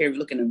don't even care if you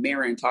look in the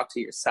mirror and talk to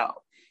yourself.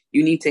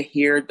 You need to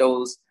hear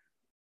those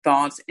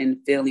thoughts and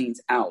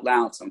feelings out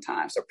loud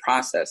sometimes to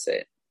process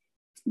it.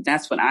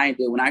 That's what I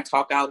do. When I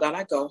talk out loud,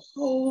 I go,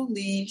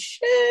 holy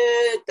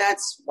shit,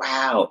 that's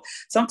wow.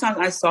 Sometimes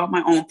I solve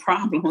my own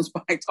problems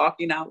by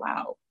talking out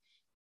loud.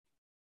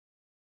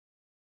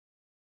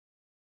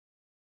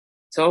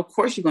 So of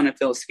course you're going to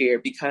feel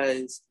scared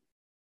because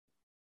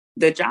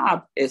the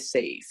job is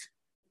safe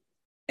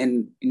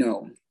and,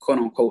 quote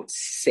unquote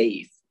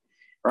safe,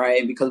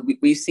 right? Because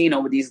we've seen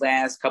over these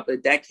last couple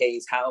of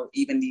decades how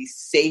even these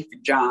safe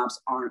jobs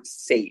aren't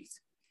safe.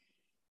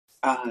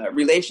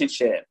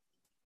 Relationship.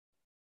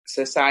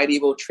 Society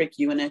will trick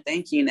you into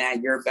thinking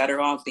that you're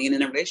better off being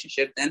in a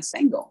relationship than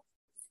single.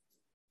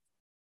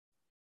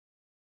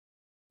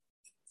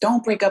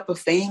 Don't break up a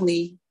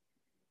family.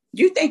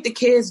 You think the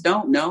kids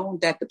don't know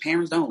that the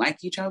parents don't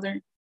like each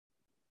other?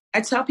 I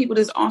tell people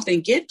this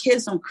often, give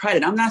kids some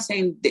credit. I'm not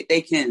saying that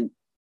they can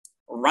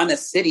run a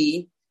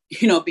city,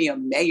 be a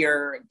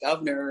mayor, a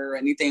governor, or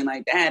anything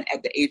like that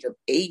at the age of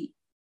 8.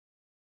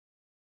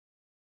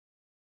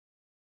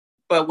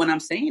 But what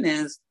I'm saying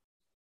is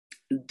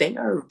they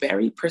are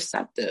very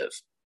perceptive.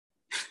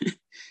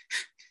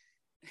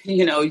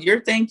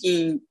 You're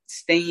thinking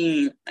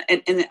staying,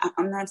 and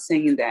I'm not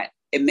saying that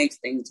it makes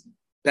things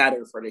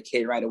better for the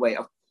kid right away.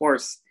 Of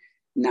course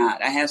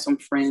not. I have some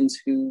friends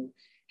who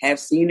have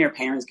seen their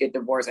parents get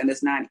divorced, and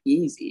it's not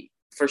easy,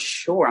 for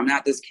sure. I'm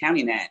not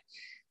discounting that.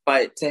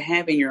 But to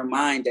have in your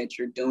mind that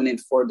you're doing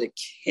it for the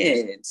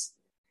kids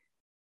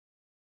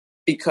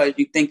because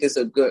you think it's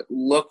a good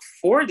look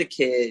for the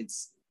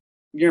kids,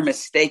 you're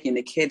mistaken.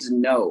 The kids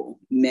know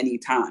many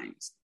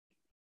times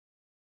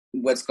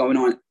what's going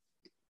on.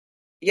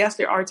 Yes,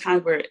 there are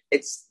times where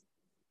it's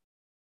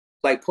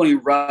like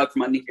pulling rug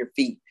from underneath your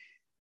feet.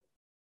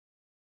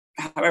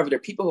 However, the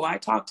people who I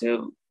talk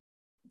to,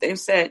 they've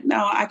said,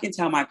 no, I can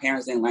tell my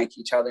parents didn't like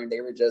each other and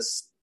they were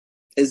just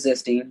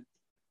existing.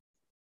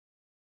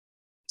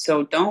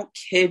 So don't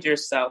kid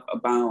yourself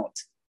about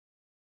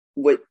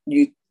what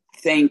you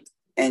think,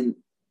 and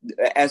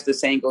as the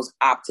saying goes,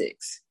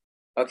 optics.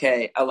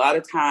 Okay, a lot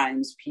of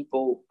times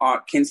people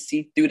can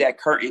see through that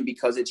curtain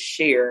because it's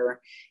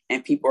sheer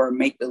and people are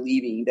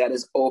make-believing that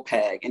is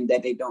opaque and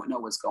that they don't know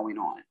what's going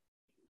on.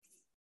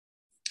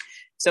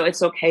 So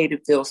it's okay to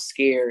feel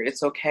scared.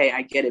 It's okay.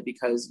 I get it,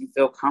 because you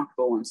feel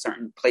comfortable in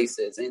certain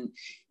places and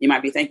you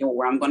might be thinking, well,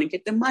 where I'm going to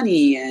get the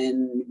money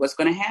and what's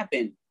going to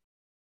happen.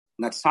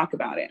 Let's talk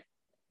about it.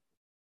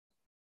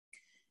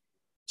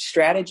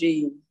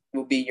 Strategy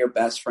will be your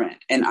best friend.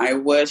 And I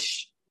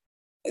wish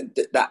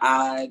the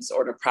odds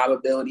or the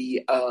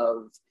probability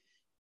of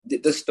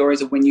the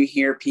stories of when you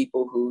hear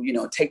people who,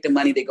 take the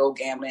money, they go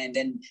gambling, and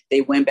then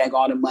they win back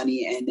all the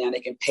money and now they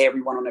can pay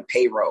everyone on the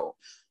payroll.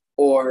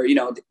 Or,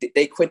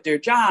 they quit their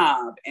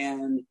job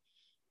and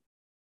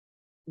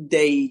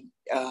they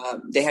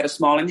had a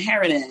small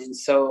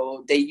inheritance,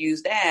 so they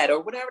use that, or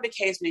whatever the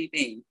case may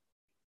be.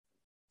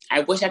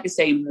 I wish I could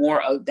say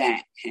more of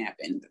that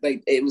happened.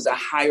 Like it was a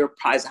high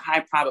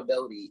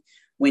probability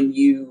when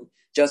you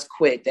just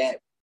quit that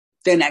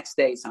the next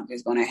day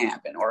something's going to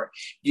happen. Or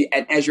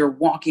as you're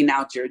walking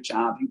out your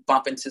job, you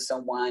bump into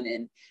someone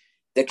and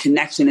the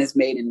connection is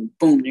made and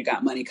boom, you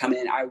got money coming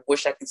in. I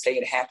wish I could say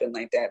it happened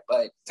like that,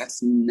 but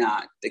that's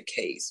not the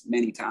case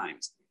many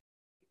times.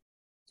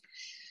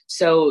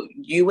 So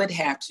you would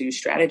have to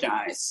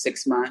strategize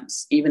 6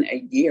 months, even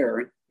a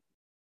year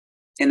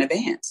in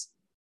advance.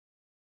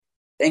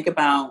 Think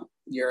about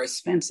your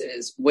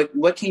expenses.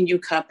 What can you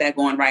cut back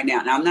on right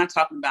now? Now, I'm not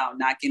talking about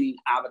not getting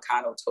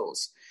avocado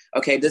toast.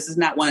 Okay, this is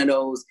not one of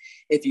those,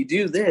 if you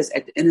do this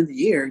at the end of the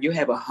year, you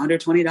have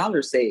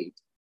 $120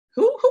 saved.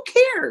 Who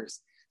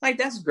cares? Like,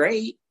 that's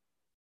great.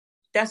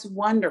 That's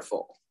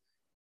wonderful.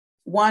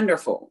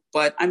 Wonderful.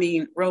 But I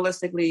mean,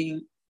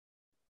 realistically,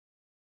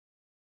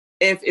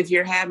 if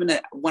you're having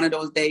one of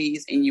those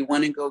days and you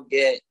want to go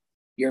get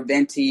your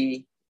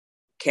venti,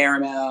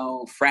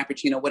 caramel,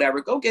 frappuccino,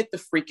 whatever, go get the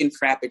freaking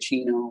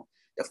frappuccino.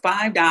 The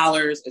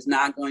 $5 is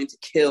not going to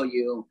kill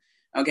you.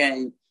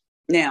 Okay.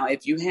 Now,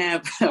 if you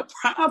have a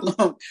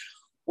problem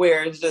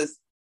where it's just,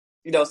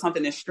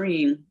 something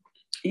extreme,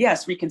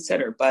 yes,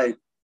 reconsider. But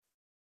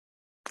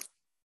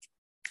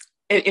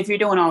if you're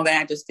doing all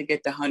that just to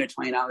get the $120 at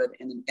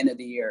the end of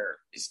the year,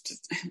 it's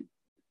just,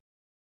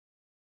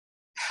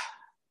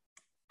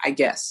 I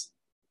guess.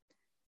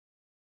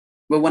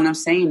 But what I'm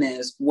saying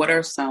is, what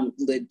are some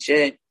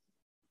legit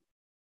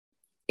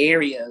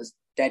areas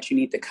that you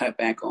need to cut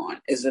back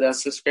on? Is it a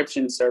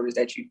subscription service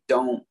that you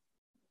don't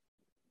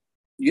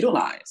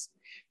utilize?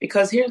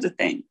 Because here's the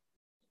thing.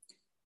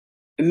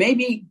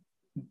 Maybe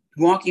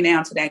walking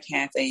down to that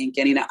cafe and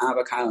getting an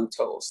avocado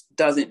toast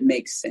doesn't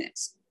make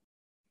sense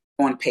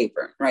on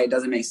paper, right? It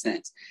doesn't make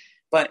sense.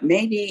 But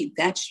maybe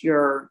that's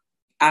your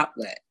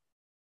outlet.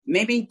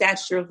 Maybe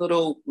that's your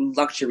little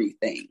luxury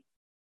thing.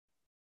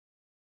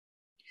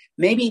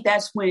 Maybe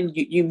that's when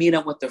you meet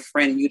up with a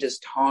friend and you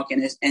just talk,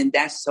 and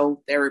that's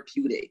so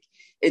therapeutic.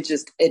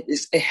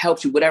 It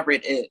helps you, whatever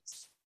it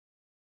is.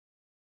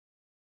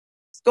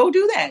 Go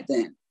do that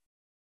then.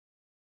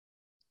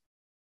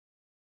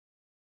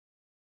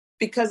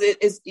 Because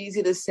it's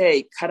easy to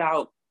say, cut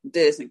out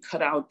this and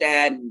cut out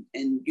that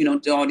and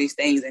do all these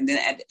things. And then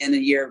at the end of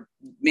the year,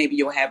 maybe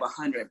you'll have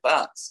 $100.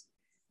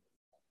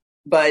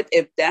 But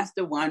if that's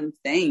the one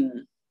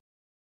thing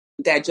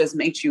that just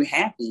makes you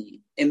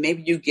happy, and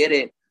maybe you get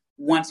it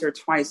once or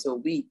twice a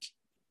week,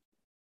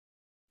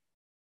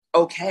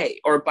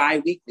 okay, or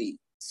bi-weekly,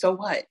 so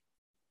what?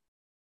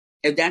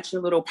 If that's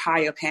your little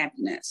pie of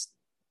happiness.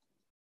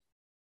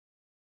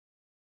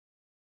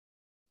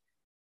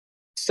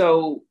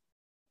 So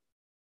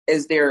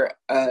is there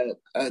a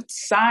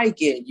side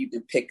gig you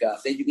can pick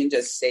up that you can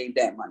just save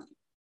that money?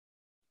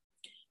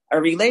 A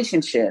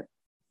relationship,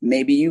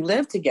 maybe you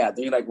live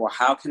together. You're like, well,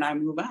 how can I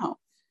move out?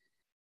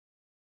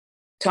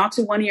 Talk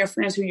to one of your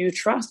friends who you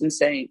trust and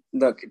say,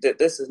 look,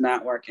 this is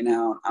not working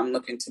out. I'm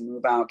looking to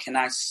move out. Can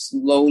I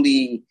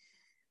slowly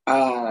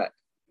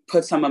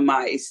put some of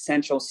my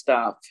essential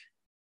stuff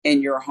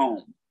in your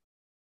home,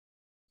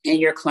 in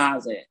your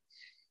closet?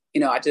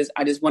 I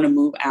just want to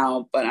move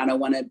out, but I don't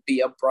want to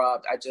be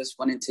abrupt. I just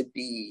want it to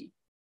be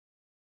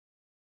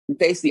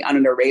basically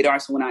under the radar.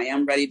 So when I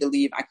am ready to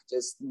leave, I could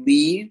just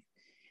leave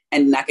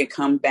and I could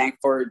come back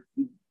for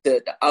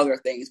the other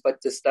things.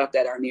 But the stuff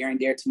that are near and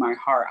dear to my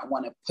heart, I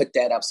want to put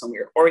that up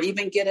somewhere, or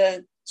even get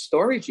a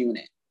storage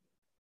unit.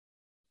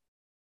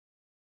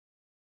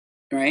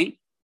 Right?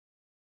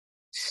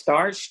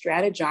 Start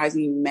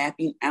strategizing,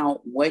 mapping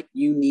out what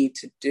you need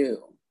to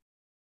do.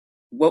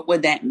 What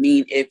would that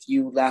mean if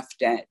you left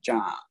that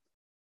job?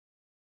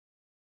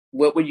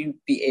 What would you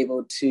be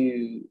able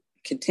to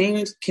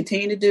continue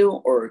to do,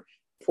 or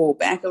pull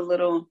back a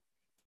little?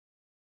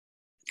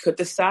 Could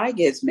the side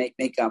gigs make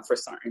up for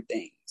certain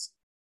things?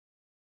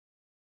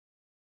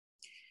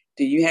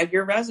 Do you have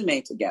your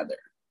resume together?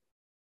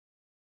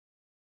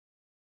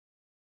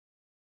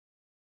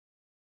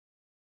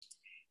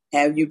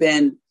 Have you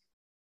been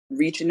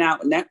reaching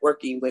out,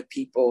 networking with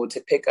people to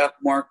pick up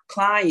more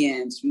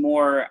clients,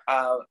 more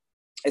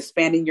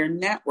expanding your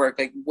network?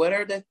 Like, what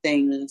are the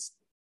things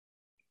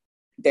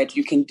that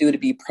you can do to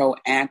be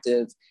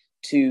proactive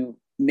to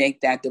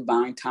make that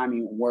divine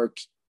timing work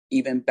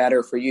even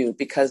better for you?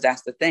 Because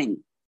that's the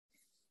thing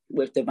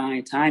with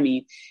divine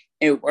timing,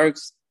 it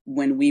works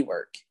when we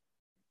work.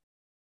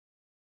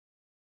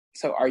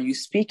 So are you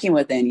speaking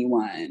with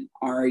anyone?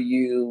 Are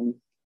you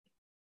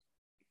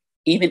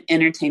even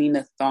entertaining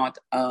the thought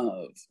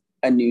of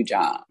a new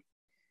job?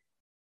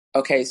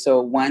 Okay,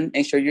 so one,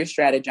 make sure you're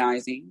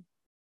strategizing,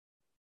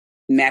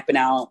 mapping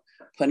out,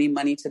 putting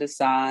money to the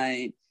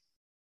side,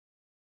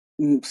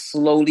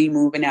 slowly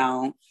moving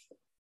out,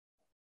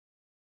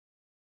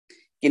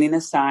 getting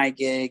a side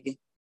gig,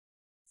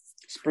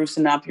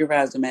 sprucing up your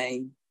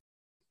resume,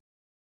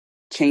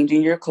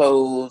 changing your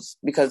clothes,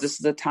 because this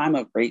is a time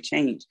of great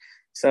change.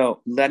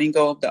 So letting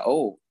go of the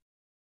old.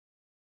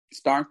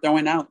 Start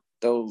throwing out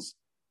those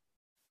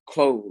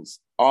clothes,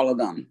 all of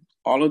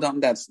them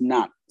that's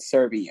not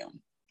serving you.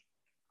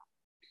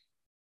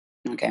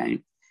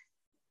 Okay.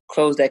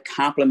 Clothes that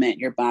complement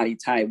your body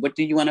type. What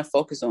do you want to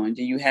focus on?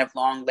 Do you have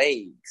long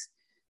legs?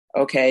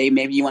 Okay,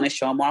 maybe you want to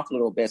show them off a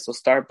little bit. So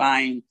start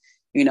buying,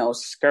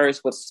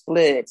 skirts with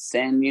splits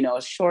and,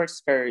 short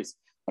skirts,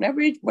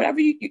 whatever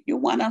you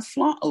want to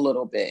flaunt a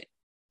little bit.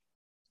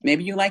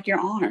 Maybe you like your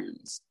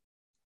arms,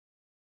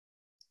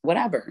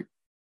 whatever.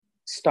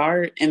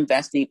 Start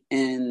investing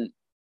in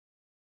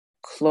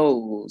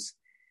clothes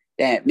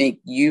that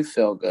make you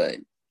feel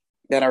good,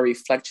 that are a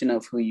reflection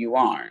of who you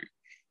are,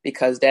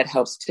 because that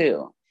helps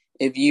too.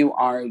 If you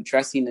are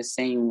dressing the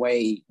same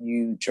way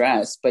you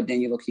dress, but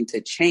then you're looking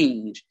to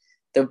change,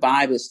 the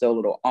vibe is still a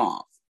little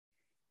off.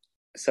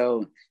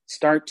 So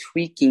start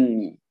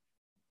tweaking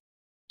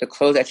the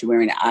clothes that you're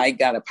wearing. I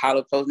got a pile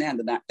of clothes now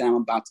that I'm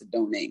about to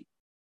donate.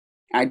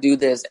 I do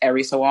this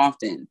every so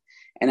often,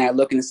 and I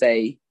look and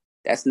say,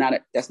 that's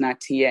not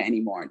Tia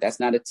anymore. That's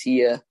not a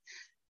Tia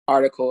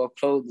article of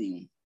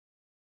clothing.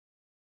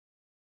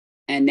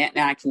 And now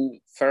I can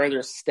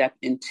further step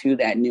into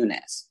that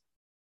newness.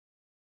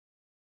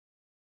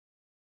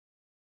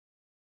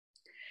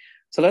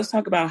 So let's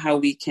talk about how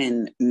we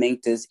can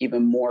make this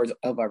even more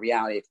of a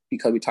reality,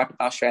 because we talked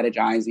about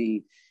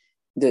strategizing,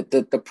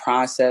 the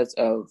process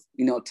of,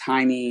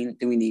 timing.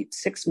 Do we need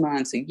 6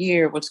 months, a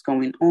year? What's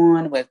going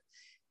on with,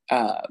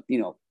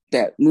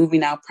 that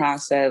moving out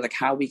process, like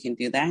how we can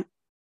do that.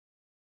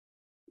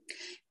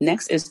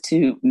 Next is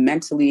to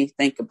mentally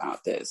think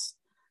about this,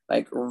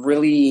 like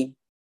really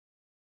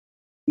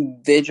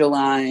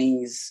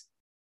visualize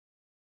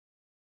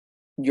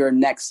your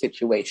next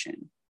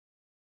situation.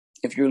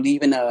 If you're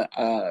leaving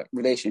a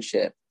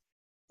relationship,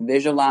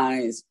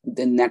 visualize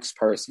the next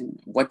person.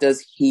 What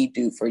does he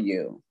do for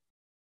you?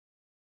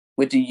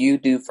 What do you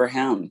do for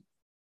him?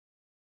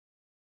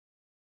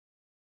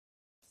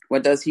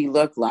 What does he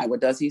look like?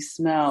 What does he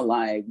smell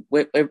like?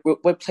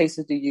 What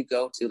places do you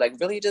go to? Like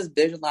really just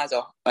visualize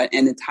an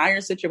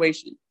entire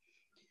situation.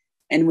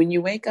 And when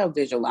you wake up,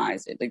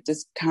 visualize it. Like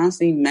just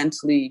constantly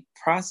mentally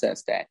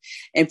process that.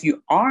 If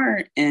you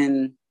are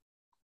in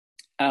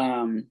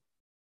a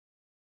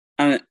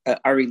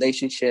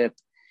relationship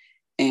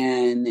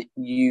and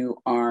you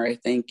are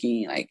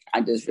thinking like, I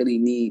just really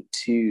need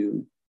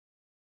to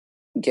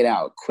get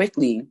out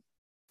quickly,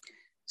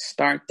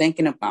 start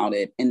thinking about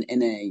it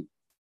in a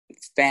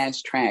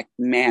fast track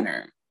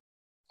manner.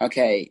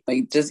 Okay,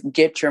 like just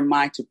get your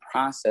mind to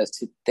process,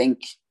 to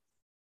think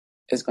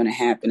is going to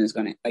happen, is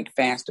going to like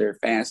faster,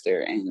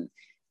 and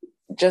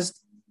just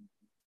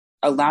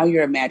allow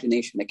your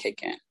imagination to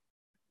kick in.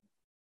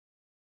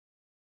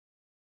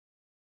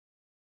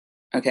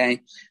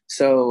 Okay,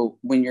 so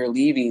when you're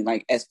leaving,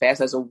 like as fast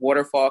as a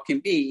waterfall can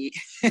be,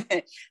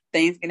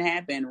 things can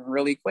happen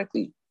really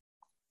quickly,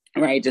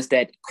 right? Just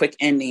that quick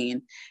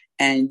ending.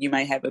 And you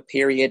might have a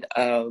period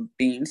of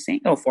being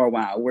single for a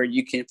while where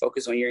you can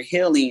focus on your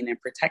healing and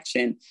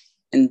protection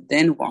and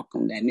then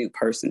welcome that new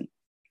person.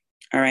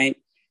 All right.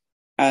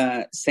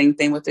 Same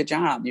thing with the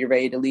job. You're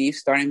ready to leave,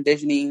 start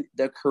envisioning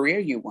the career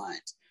you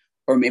want.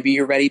 Or maybe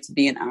you're ready to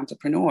be an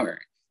entrepreneur.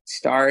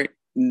 Start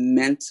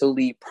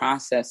mentally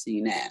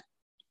processing that.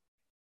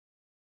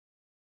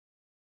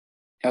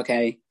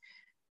 Okay.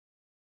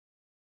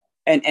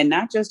 And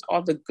not just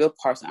all the good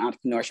parts of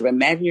entrepreneurship.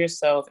 Imagine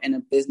yourself in a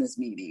business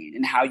meeting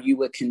and how you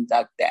would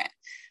conduct that.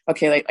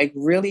 Okay, like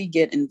really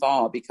get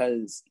involved,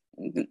 because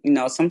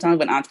sometimes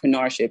with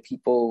entrepreneurship,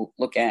 people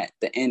look at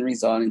the end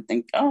result and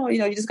think, oh,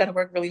 you just got to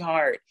work really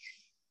hard.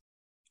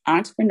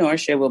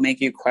 Entrepreneurship will make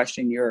you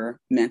question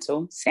your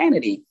mental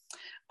sanity.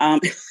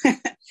 The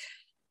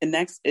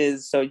next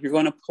is, so you're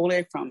going to pull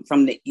it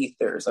from the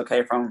ethers,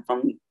 okay, from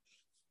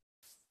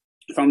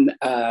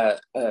a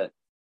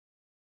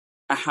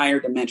higher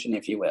dimension,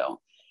 if you will.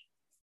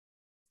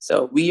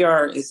 So we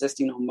are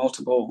existing on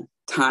multiple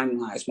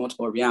timelines,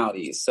 multiple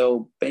realities.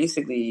 So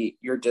basically,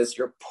 you're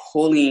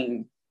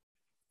pulling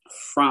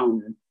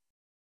from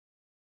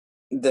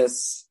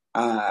this.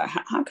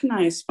 How can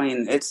I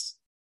explain? It's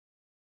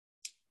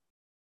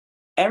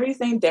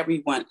everything that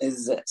we want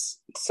exists.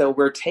 So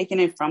we're taking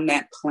it from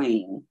that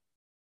plane,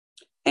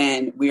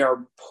 and we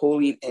are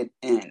pulling it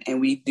in, and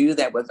we do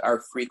that with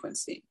our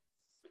frequency,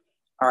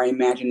 our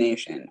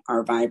imagination,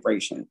 our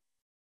vibration.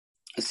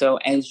 So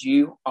as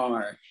you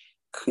are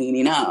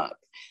cleaning up,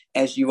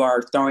 as you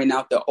are throwing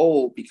out the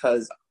old,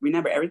 because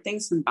remember,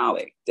 everything's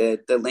symbolic.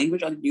 The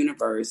language of the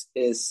universe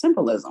is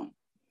symbolism.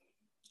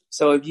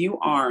 So if you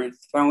are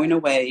throwing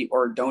away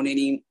or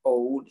donating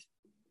old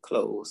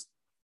clothes,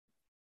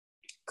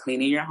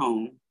 cleaning your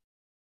home,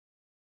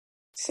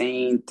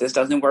 saying this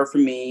doesn't work for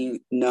me,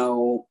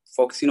 no,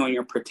 focusing on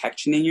your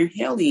protection and your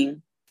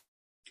healing,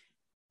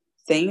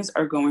 things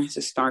are going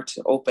to start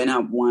to open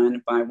up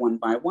one by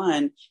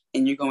one,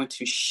 and you're going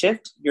to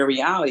shift your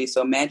reality.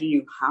 So imagine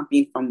you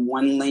hopping from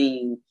one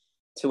lane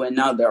to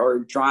another, or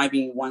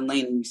driving one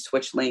lane and you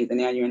switch lanes, and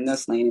now you're in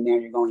this lane and now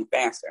you're going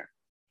faster.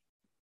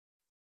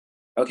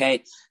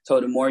 Okay,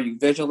 so the more you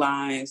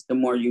visualize, the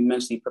more you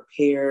mentally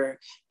prepare,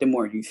 the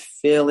more you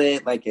feel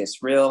it like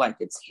it's real, like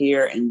it's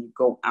here, and you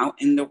go out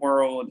in the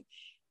world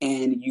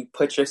and you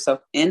put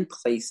yourself in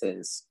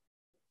places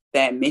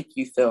that make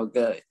you feel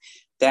good,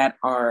 that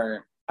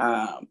are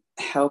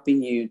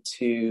helping you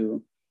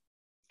to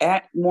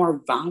add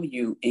more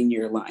value in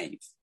your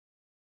life.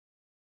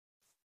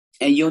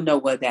 And you'll know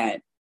what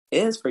that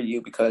is for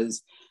you,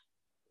 because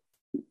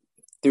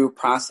through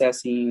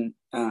processing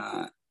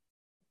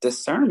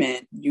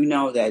discernment, you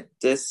know that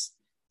this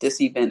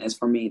event is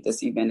for me.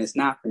 This event is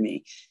not for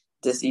me.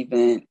 This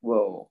event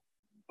will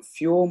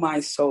fuel my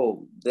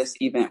soul. This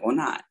event will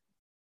not.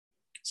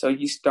 So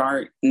you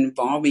start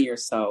involving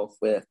yourself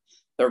with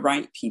the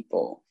right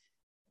people,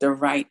 the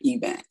right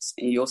events,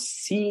 and you'll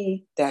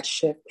see that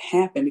shift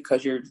happen,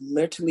 because you're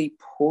literally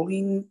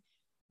pulling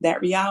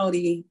that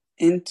reality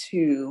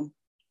into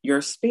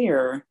your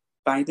sphere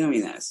by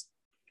doing this.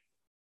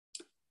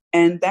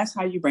 And that's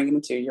how you bring it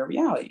into your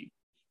reality.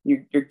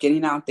 You're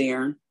getting out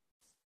there.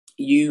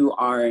 You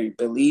are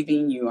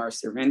believing, you are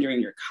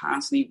surrendering, you're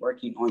constantly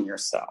working on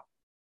yourself.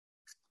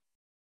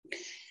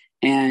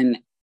 And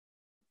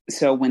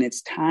so when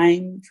it's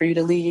time for you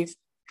to leave,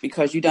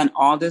 because you've done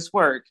all this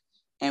work,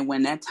 and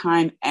when that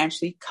time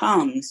actually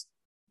comes,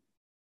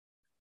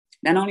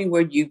 not only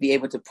will you be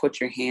able to put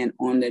your hand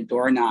on the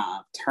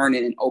doorknob, turn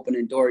it and open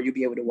the door, you'll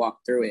be able to walk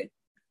through it.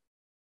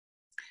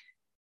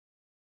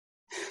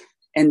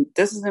 And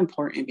this is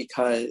important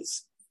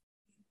because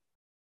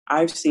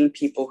I've seen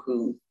people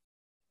who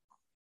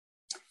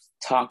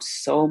talk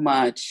so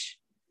much,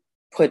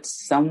 put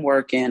some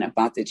work in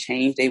about the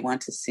change they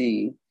want to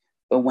see,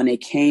 but when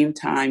it came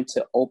time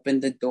to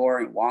open the door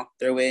and walk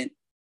through it,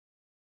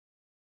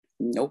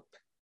 nope.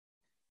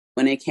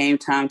 When it came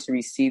time to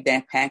receive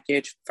that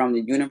package from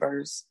the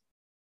universe,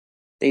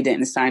 they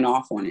didn't sign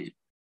off on it.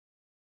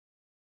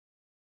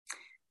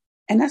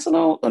 And that's a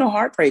little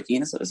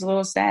heartbreaking. It's a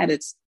little sad.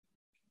 It's,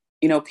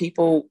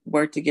 people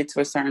work to get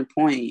to a certain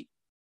point,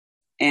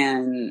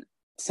 and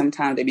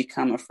sometimes they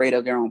become afraid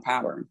of their own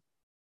power,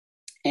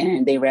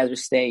 and they rather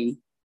stay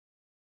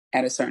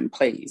at a certain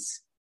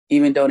place,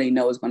 even though they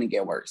know it's going to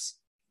get worse.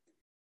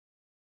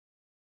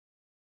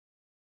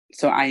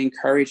 So I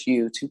encourage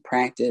you to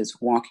practice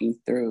walking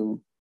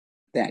through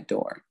that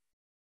door,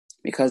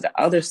 because the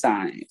other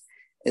side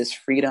is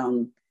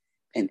freedom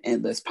and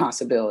endless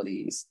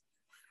possibilities.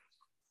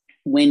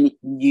 When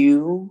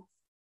you,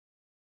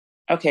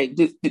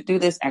 do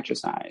this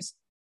exercise.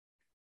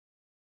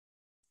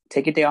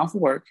 Take a day off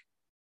of work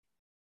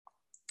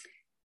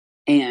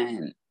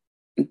and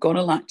go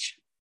to lunch.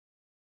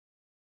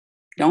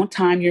 Don't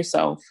time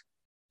yourself.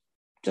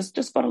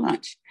 Just go to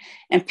lunch,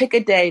 and pick a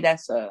day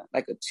that's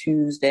like a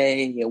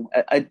Tuesday,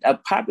 a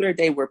popular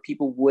day where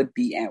people would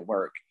be at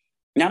work.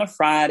 Not a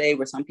Friday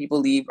where some people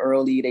leave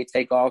early, they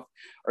take off,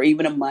 or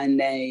even a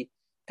Monday.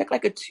 Pick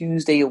like a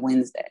Tuesday or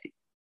Wednesday.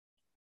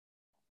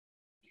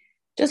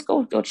 Just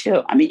go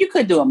chill. I mean, you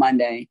could do a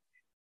Monday,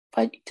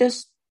 but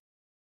just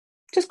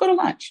go to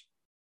lunch.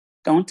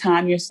 Don't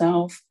time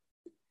yourself.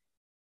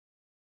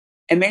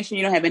 And make sure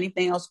you don't have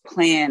anything else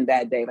planned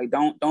that day. Like,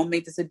 don't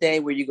make this a day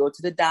where you go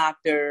to the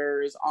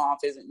doctor's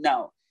office.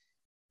 No.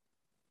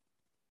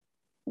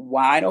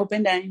 Wide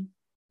open day.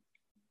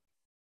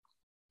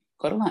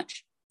 Go to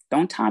lunch.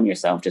 Don't time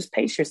yourself. Just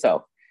pace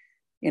yourself.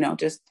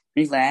 Just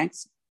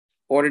relax.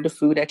 Order the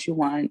food that you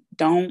want.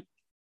 Don't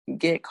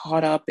get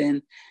caught up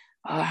in,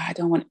 I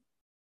don't want to.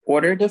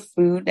 Order the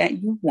food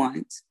that you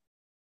want.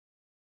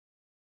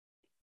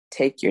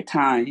 Take your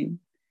time.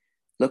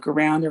 Look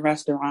around the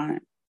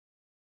restaurant.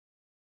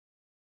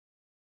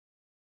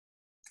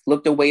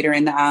 Look the waiter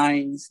in the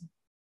eyes.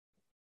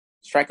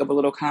 Strike up a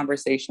little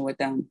conversation with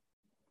them.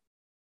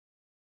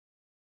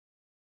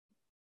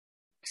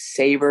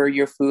 Savor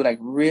your food. Like,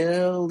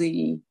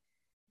 really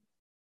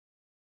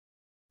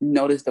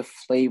notice the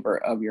flavor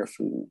of your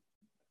food.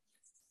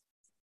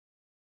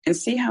 And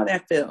see how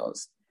that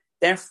feels.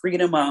 That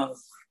freedom of,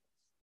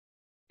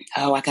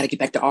 I got to get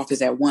back to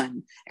office at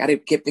 1. I got to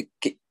get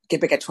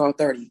back at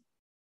 12:30.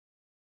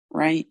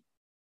 Right?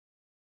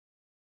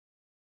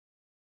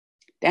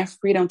 That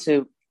freedom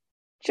to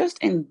just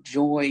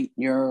enjoy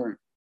your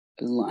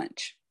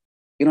lunch.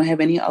 You don't have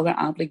any other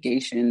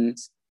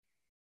obligations.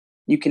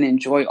 You can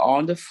enjoy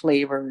all the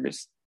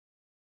flavors.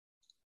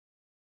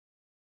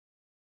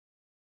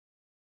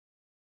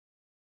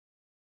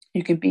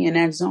 You can be in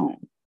that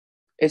zone.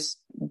 It's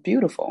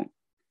beautiful.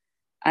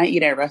 I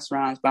eat at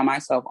restaurants by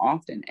myself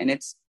often, and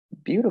it's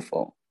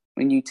beautiful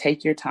when you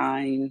take your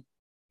time,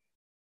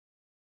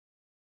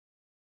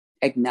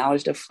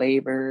 acknowledge the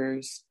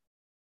flavors.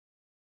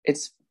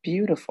 It's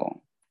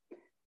beautiful.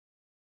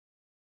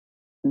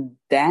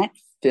 That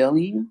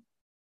feeling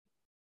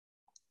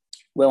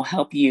will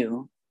help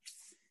you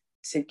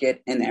to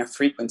get in that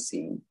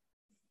frequency.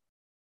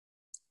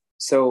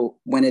 So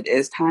when it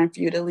is time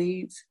for you to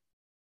leave,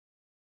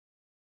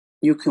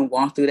 you can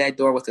walk through that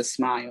door with a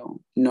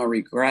smile, no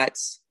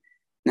regrets,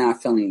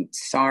 not feeling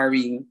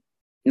sorry,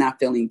 not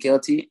feeling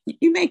guilty.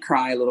 You may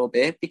cry a little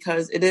bit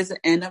because it is the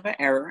end of an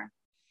era.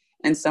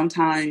 And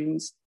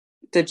sometimes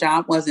the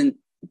job wasn't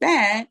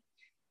bad.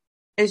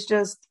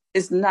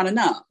 It's not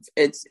enough.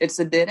 It's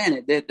a dead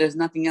end. There's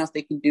nothing else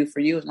they can do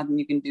for you. There's nothing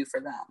you can do for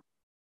them.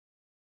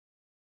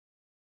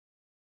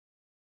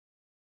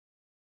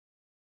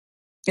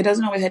 It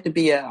doesn't always have to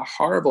be a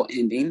horrible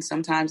ending.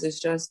 Sometimes it's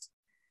just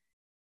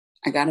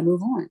I got to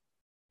move on.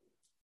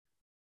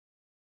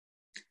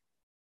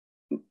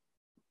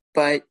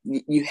 But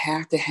you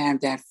have to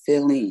have that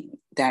feeling,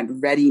 that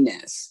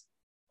readiness.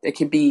 It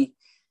can be,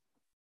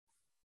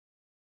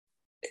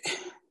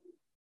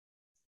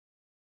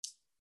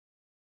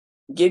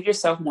 give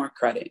yourself more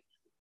credit.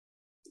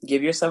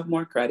 Give yourself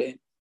more credit.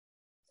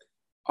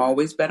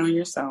 Always bet on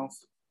yourself.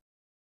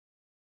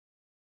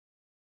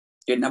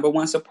 Your number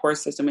one support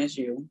system is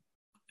you.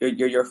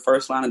 You're your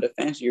first line of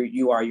defense.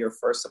 You are your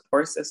first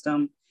support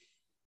system.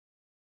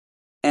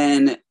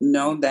 And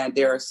know that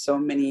there are so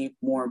many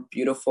more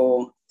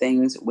beautiful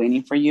things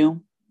waiting for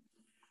you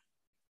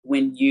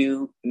when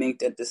you make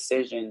the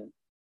decision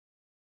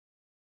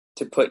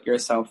to put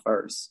yourself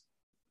first.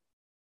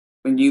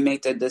 When you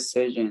make the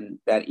decision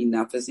that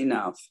enough is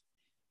enough.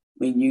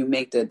 When you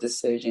make the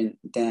decision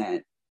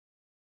that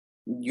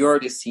you're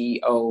the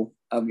CEO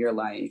of your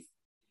life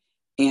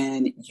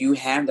and you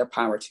have the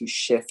power to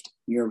shift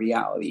your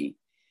reality.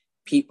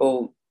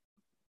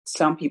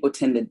 Some people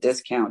tend to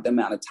discount the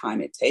amount of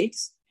time it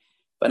takes,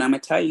 but I'm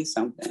going to tell you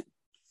something.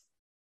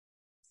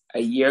 A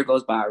year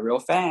goes by real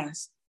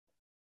fast.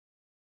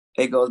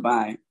 It goes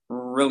by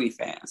really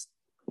fast.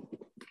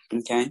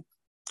 Okay?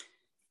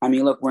 I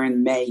mean, look, we're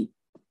in May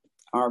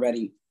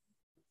already.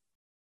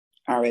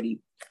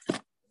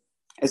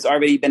 It's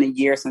already been a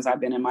year since I've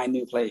been in my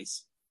new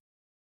place.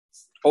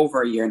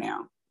 Over a year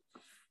now.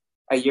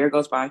 A year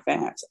goes by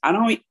fast. I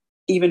don't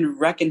even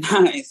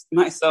recognize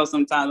myself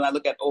sometimes when I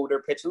look at older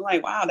pictures. I'm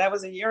like, wow, that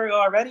was a year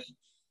ago already.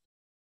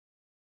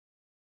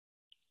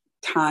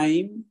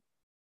 Time.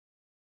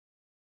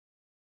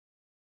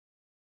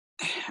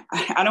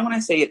 I don't want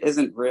to say it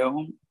isn't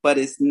real, but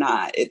it's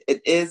not.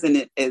 It is and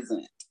it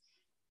isn't.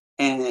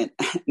 And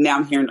now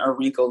I'm hearing A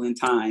Wrinkle in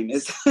Time.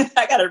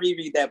 I got to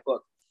reread that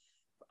book.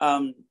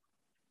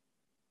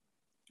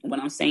 What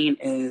I'm saying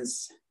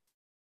is,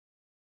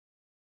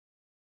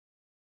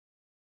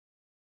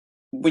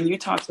 when you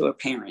talk to a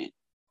parent,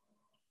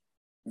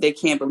 they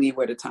can't believe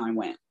where the time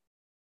went.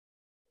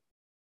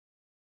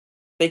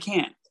 They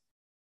can't.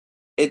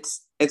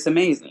 It's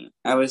amazing.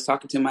 I was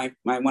talking to my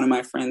one of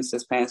my friends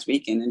this past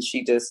weekend, and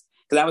she just,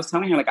 because I was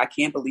telling her, like, I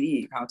can't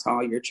believe how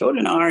tall your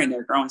children are, and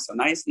they're growing so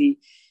nicely.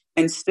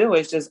 And still,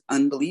 it's just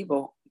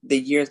unbelievable the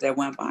years that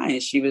went by.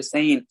 And she was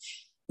saying,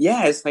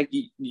 yeah, it's like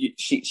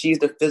she's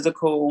the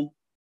physical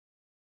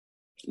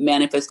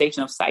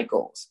manifestation of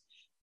cycles,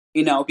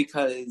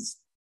 because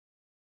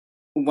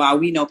while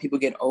we know people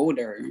get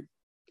older,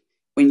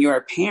 when you're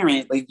a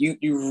parent, like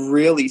you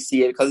really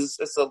see it because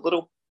it's a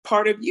little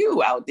part of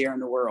you out there in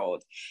the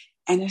world.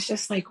 And it's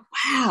just like,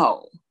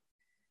 wow,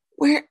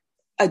 we're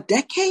a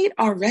decade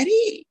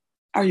already?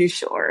 Are you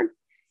sure?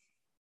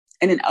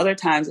 And then other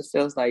times it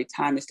feels like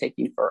time is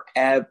taking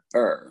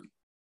forever.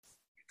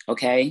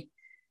 Okay?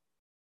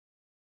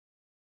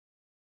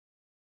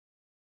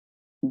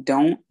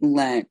 Don't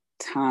let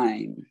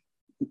time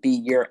be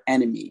your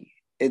enemy.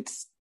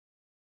 It's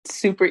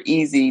super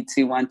easy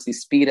to want to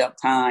speed up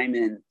time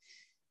and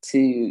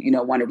to,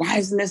 wonder, why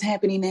isn't this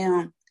happening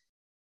now?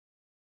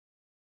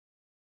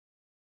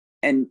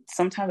 And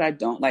sometimes I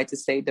don't like to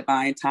say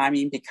divine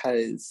timing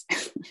because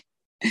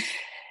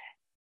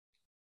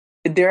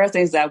there are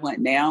things that I want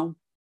now,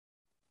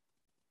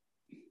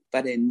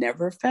 but it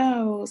never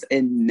fails.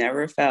 It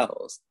never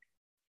fails.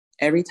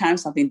 Every time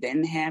something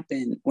didn't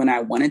happen when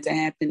I wanted to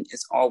happen,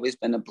 it's always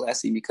been a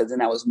blessing because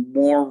then I was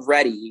more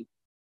ready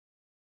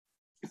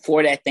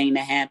for that thing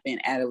to happen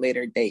at a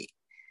later date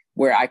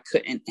where I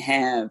couldn't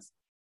have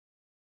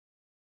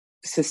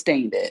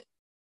sustained it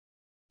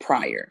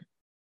prior.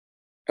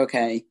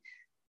 Okay.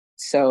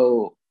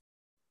 So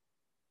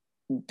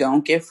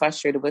don't get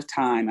frustrated with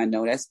time. I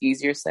know that's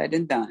easier said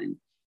than done.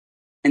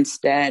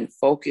 Instead,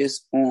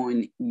 focus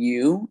on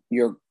you,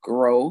 your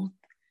growth,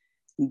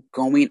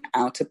 going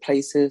out to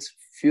places,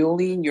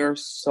 fueling your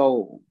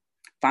soul,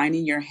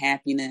 finding your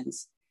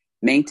happiness,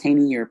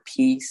 maintaining your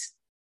peace.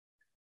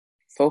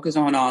 Focus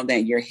on all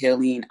that. You're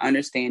healing,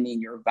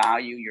 understanding your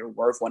value, your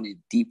worth on a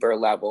deeper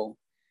level.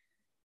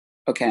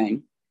 Okay.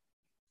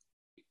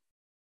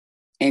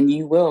 And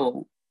you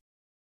will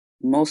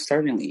most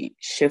certainly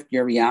shift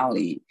your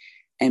reality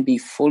and be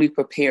fully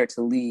prepared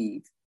to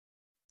leave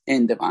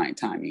in divine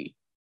timing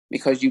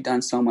because you've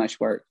done so much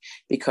work,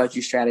 because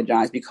you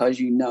strategize, because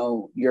you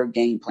know your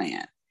game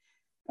plan.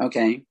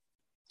 Okay.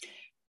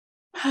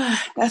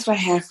 That's what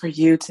I have for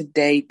you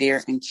today,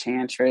 dear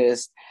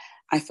Enchantress.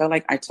 I felt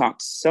like I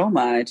talked so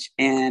much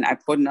and I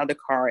put another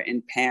card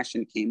and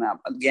passion came up.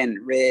 Again,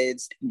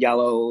 reds,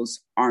 yellows,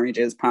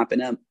 oranges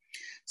popping up.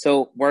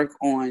 So work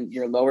on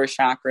your lower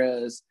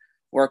chakras,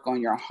 work on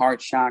your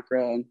heart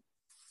chakra.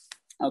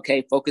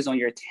 Okay, focus on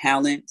your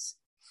talents.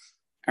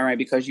 All right,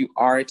 because you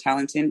are a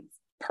talented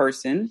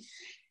person,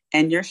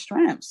 and your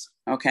strengths.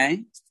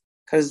 Okay,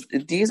 because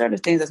these are the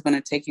things that's going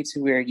to take you to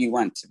where you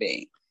want to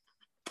be.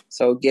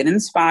 So get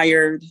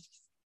inspired,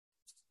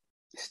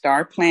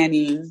 start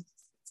planning.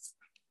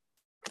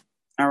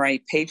 All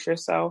right, pace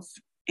yourself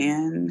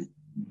and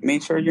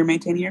make sure you're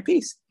maintaining your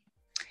peace.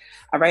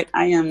 All right.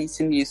 I am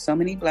sending you so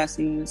many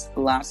blessings,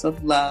 lots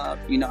of love.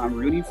 You know, I'm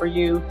rooting for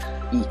you.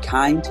 Be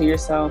kind to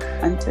yourself.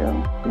 Until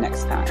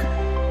next time.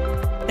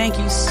 Thank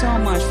you so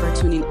much for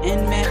tuning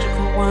in,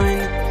 Magical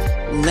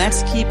One.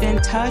 Let's keep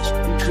in touch.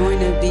 Join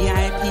the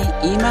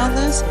VIP email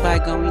list by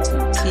going to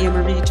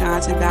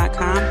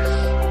tiamariejohnson.com.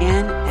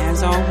 And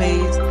as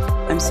always,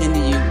 I'm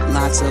sending you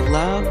lots of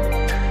love,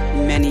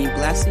 many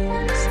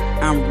blessings.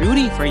 I'm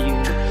rooting for you.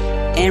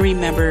 And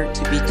remember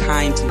to be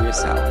kind to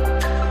yourself.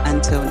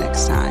 Until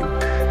next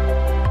time.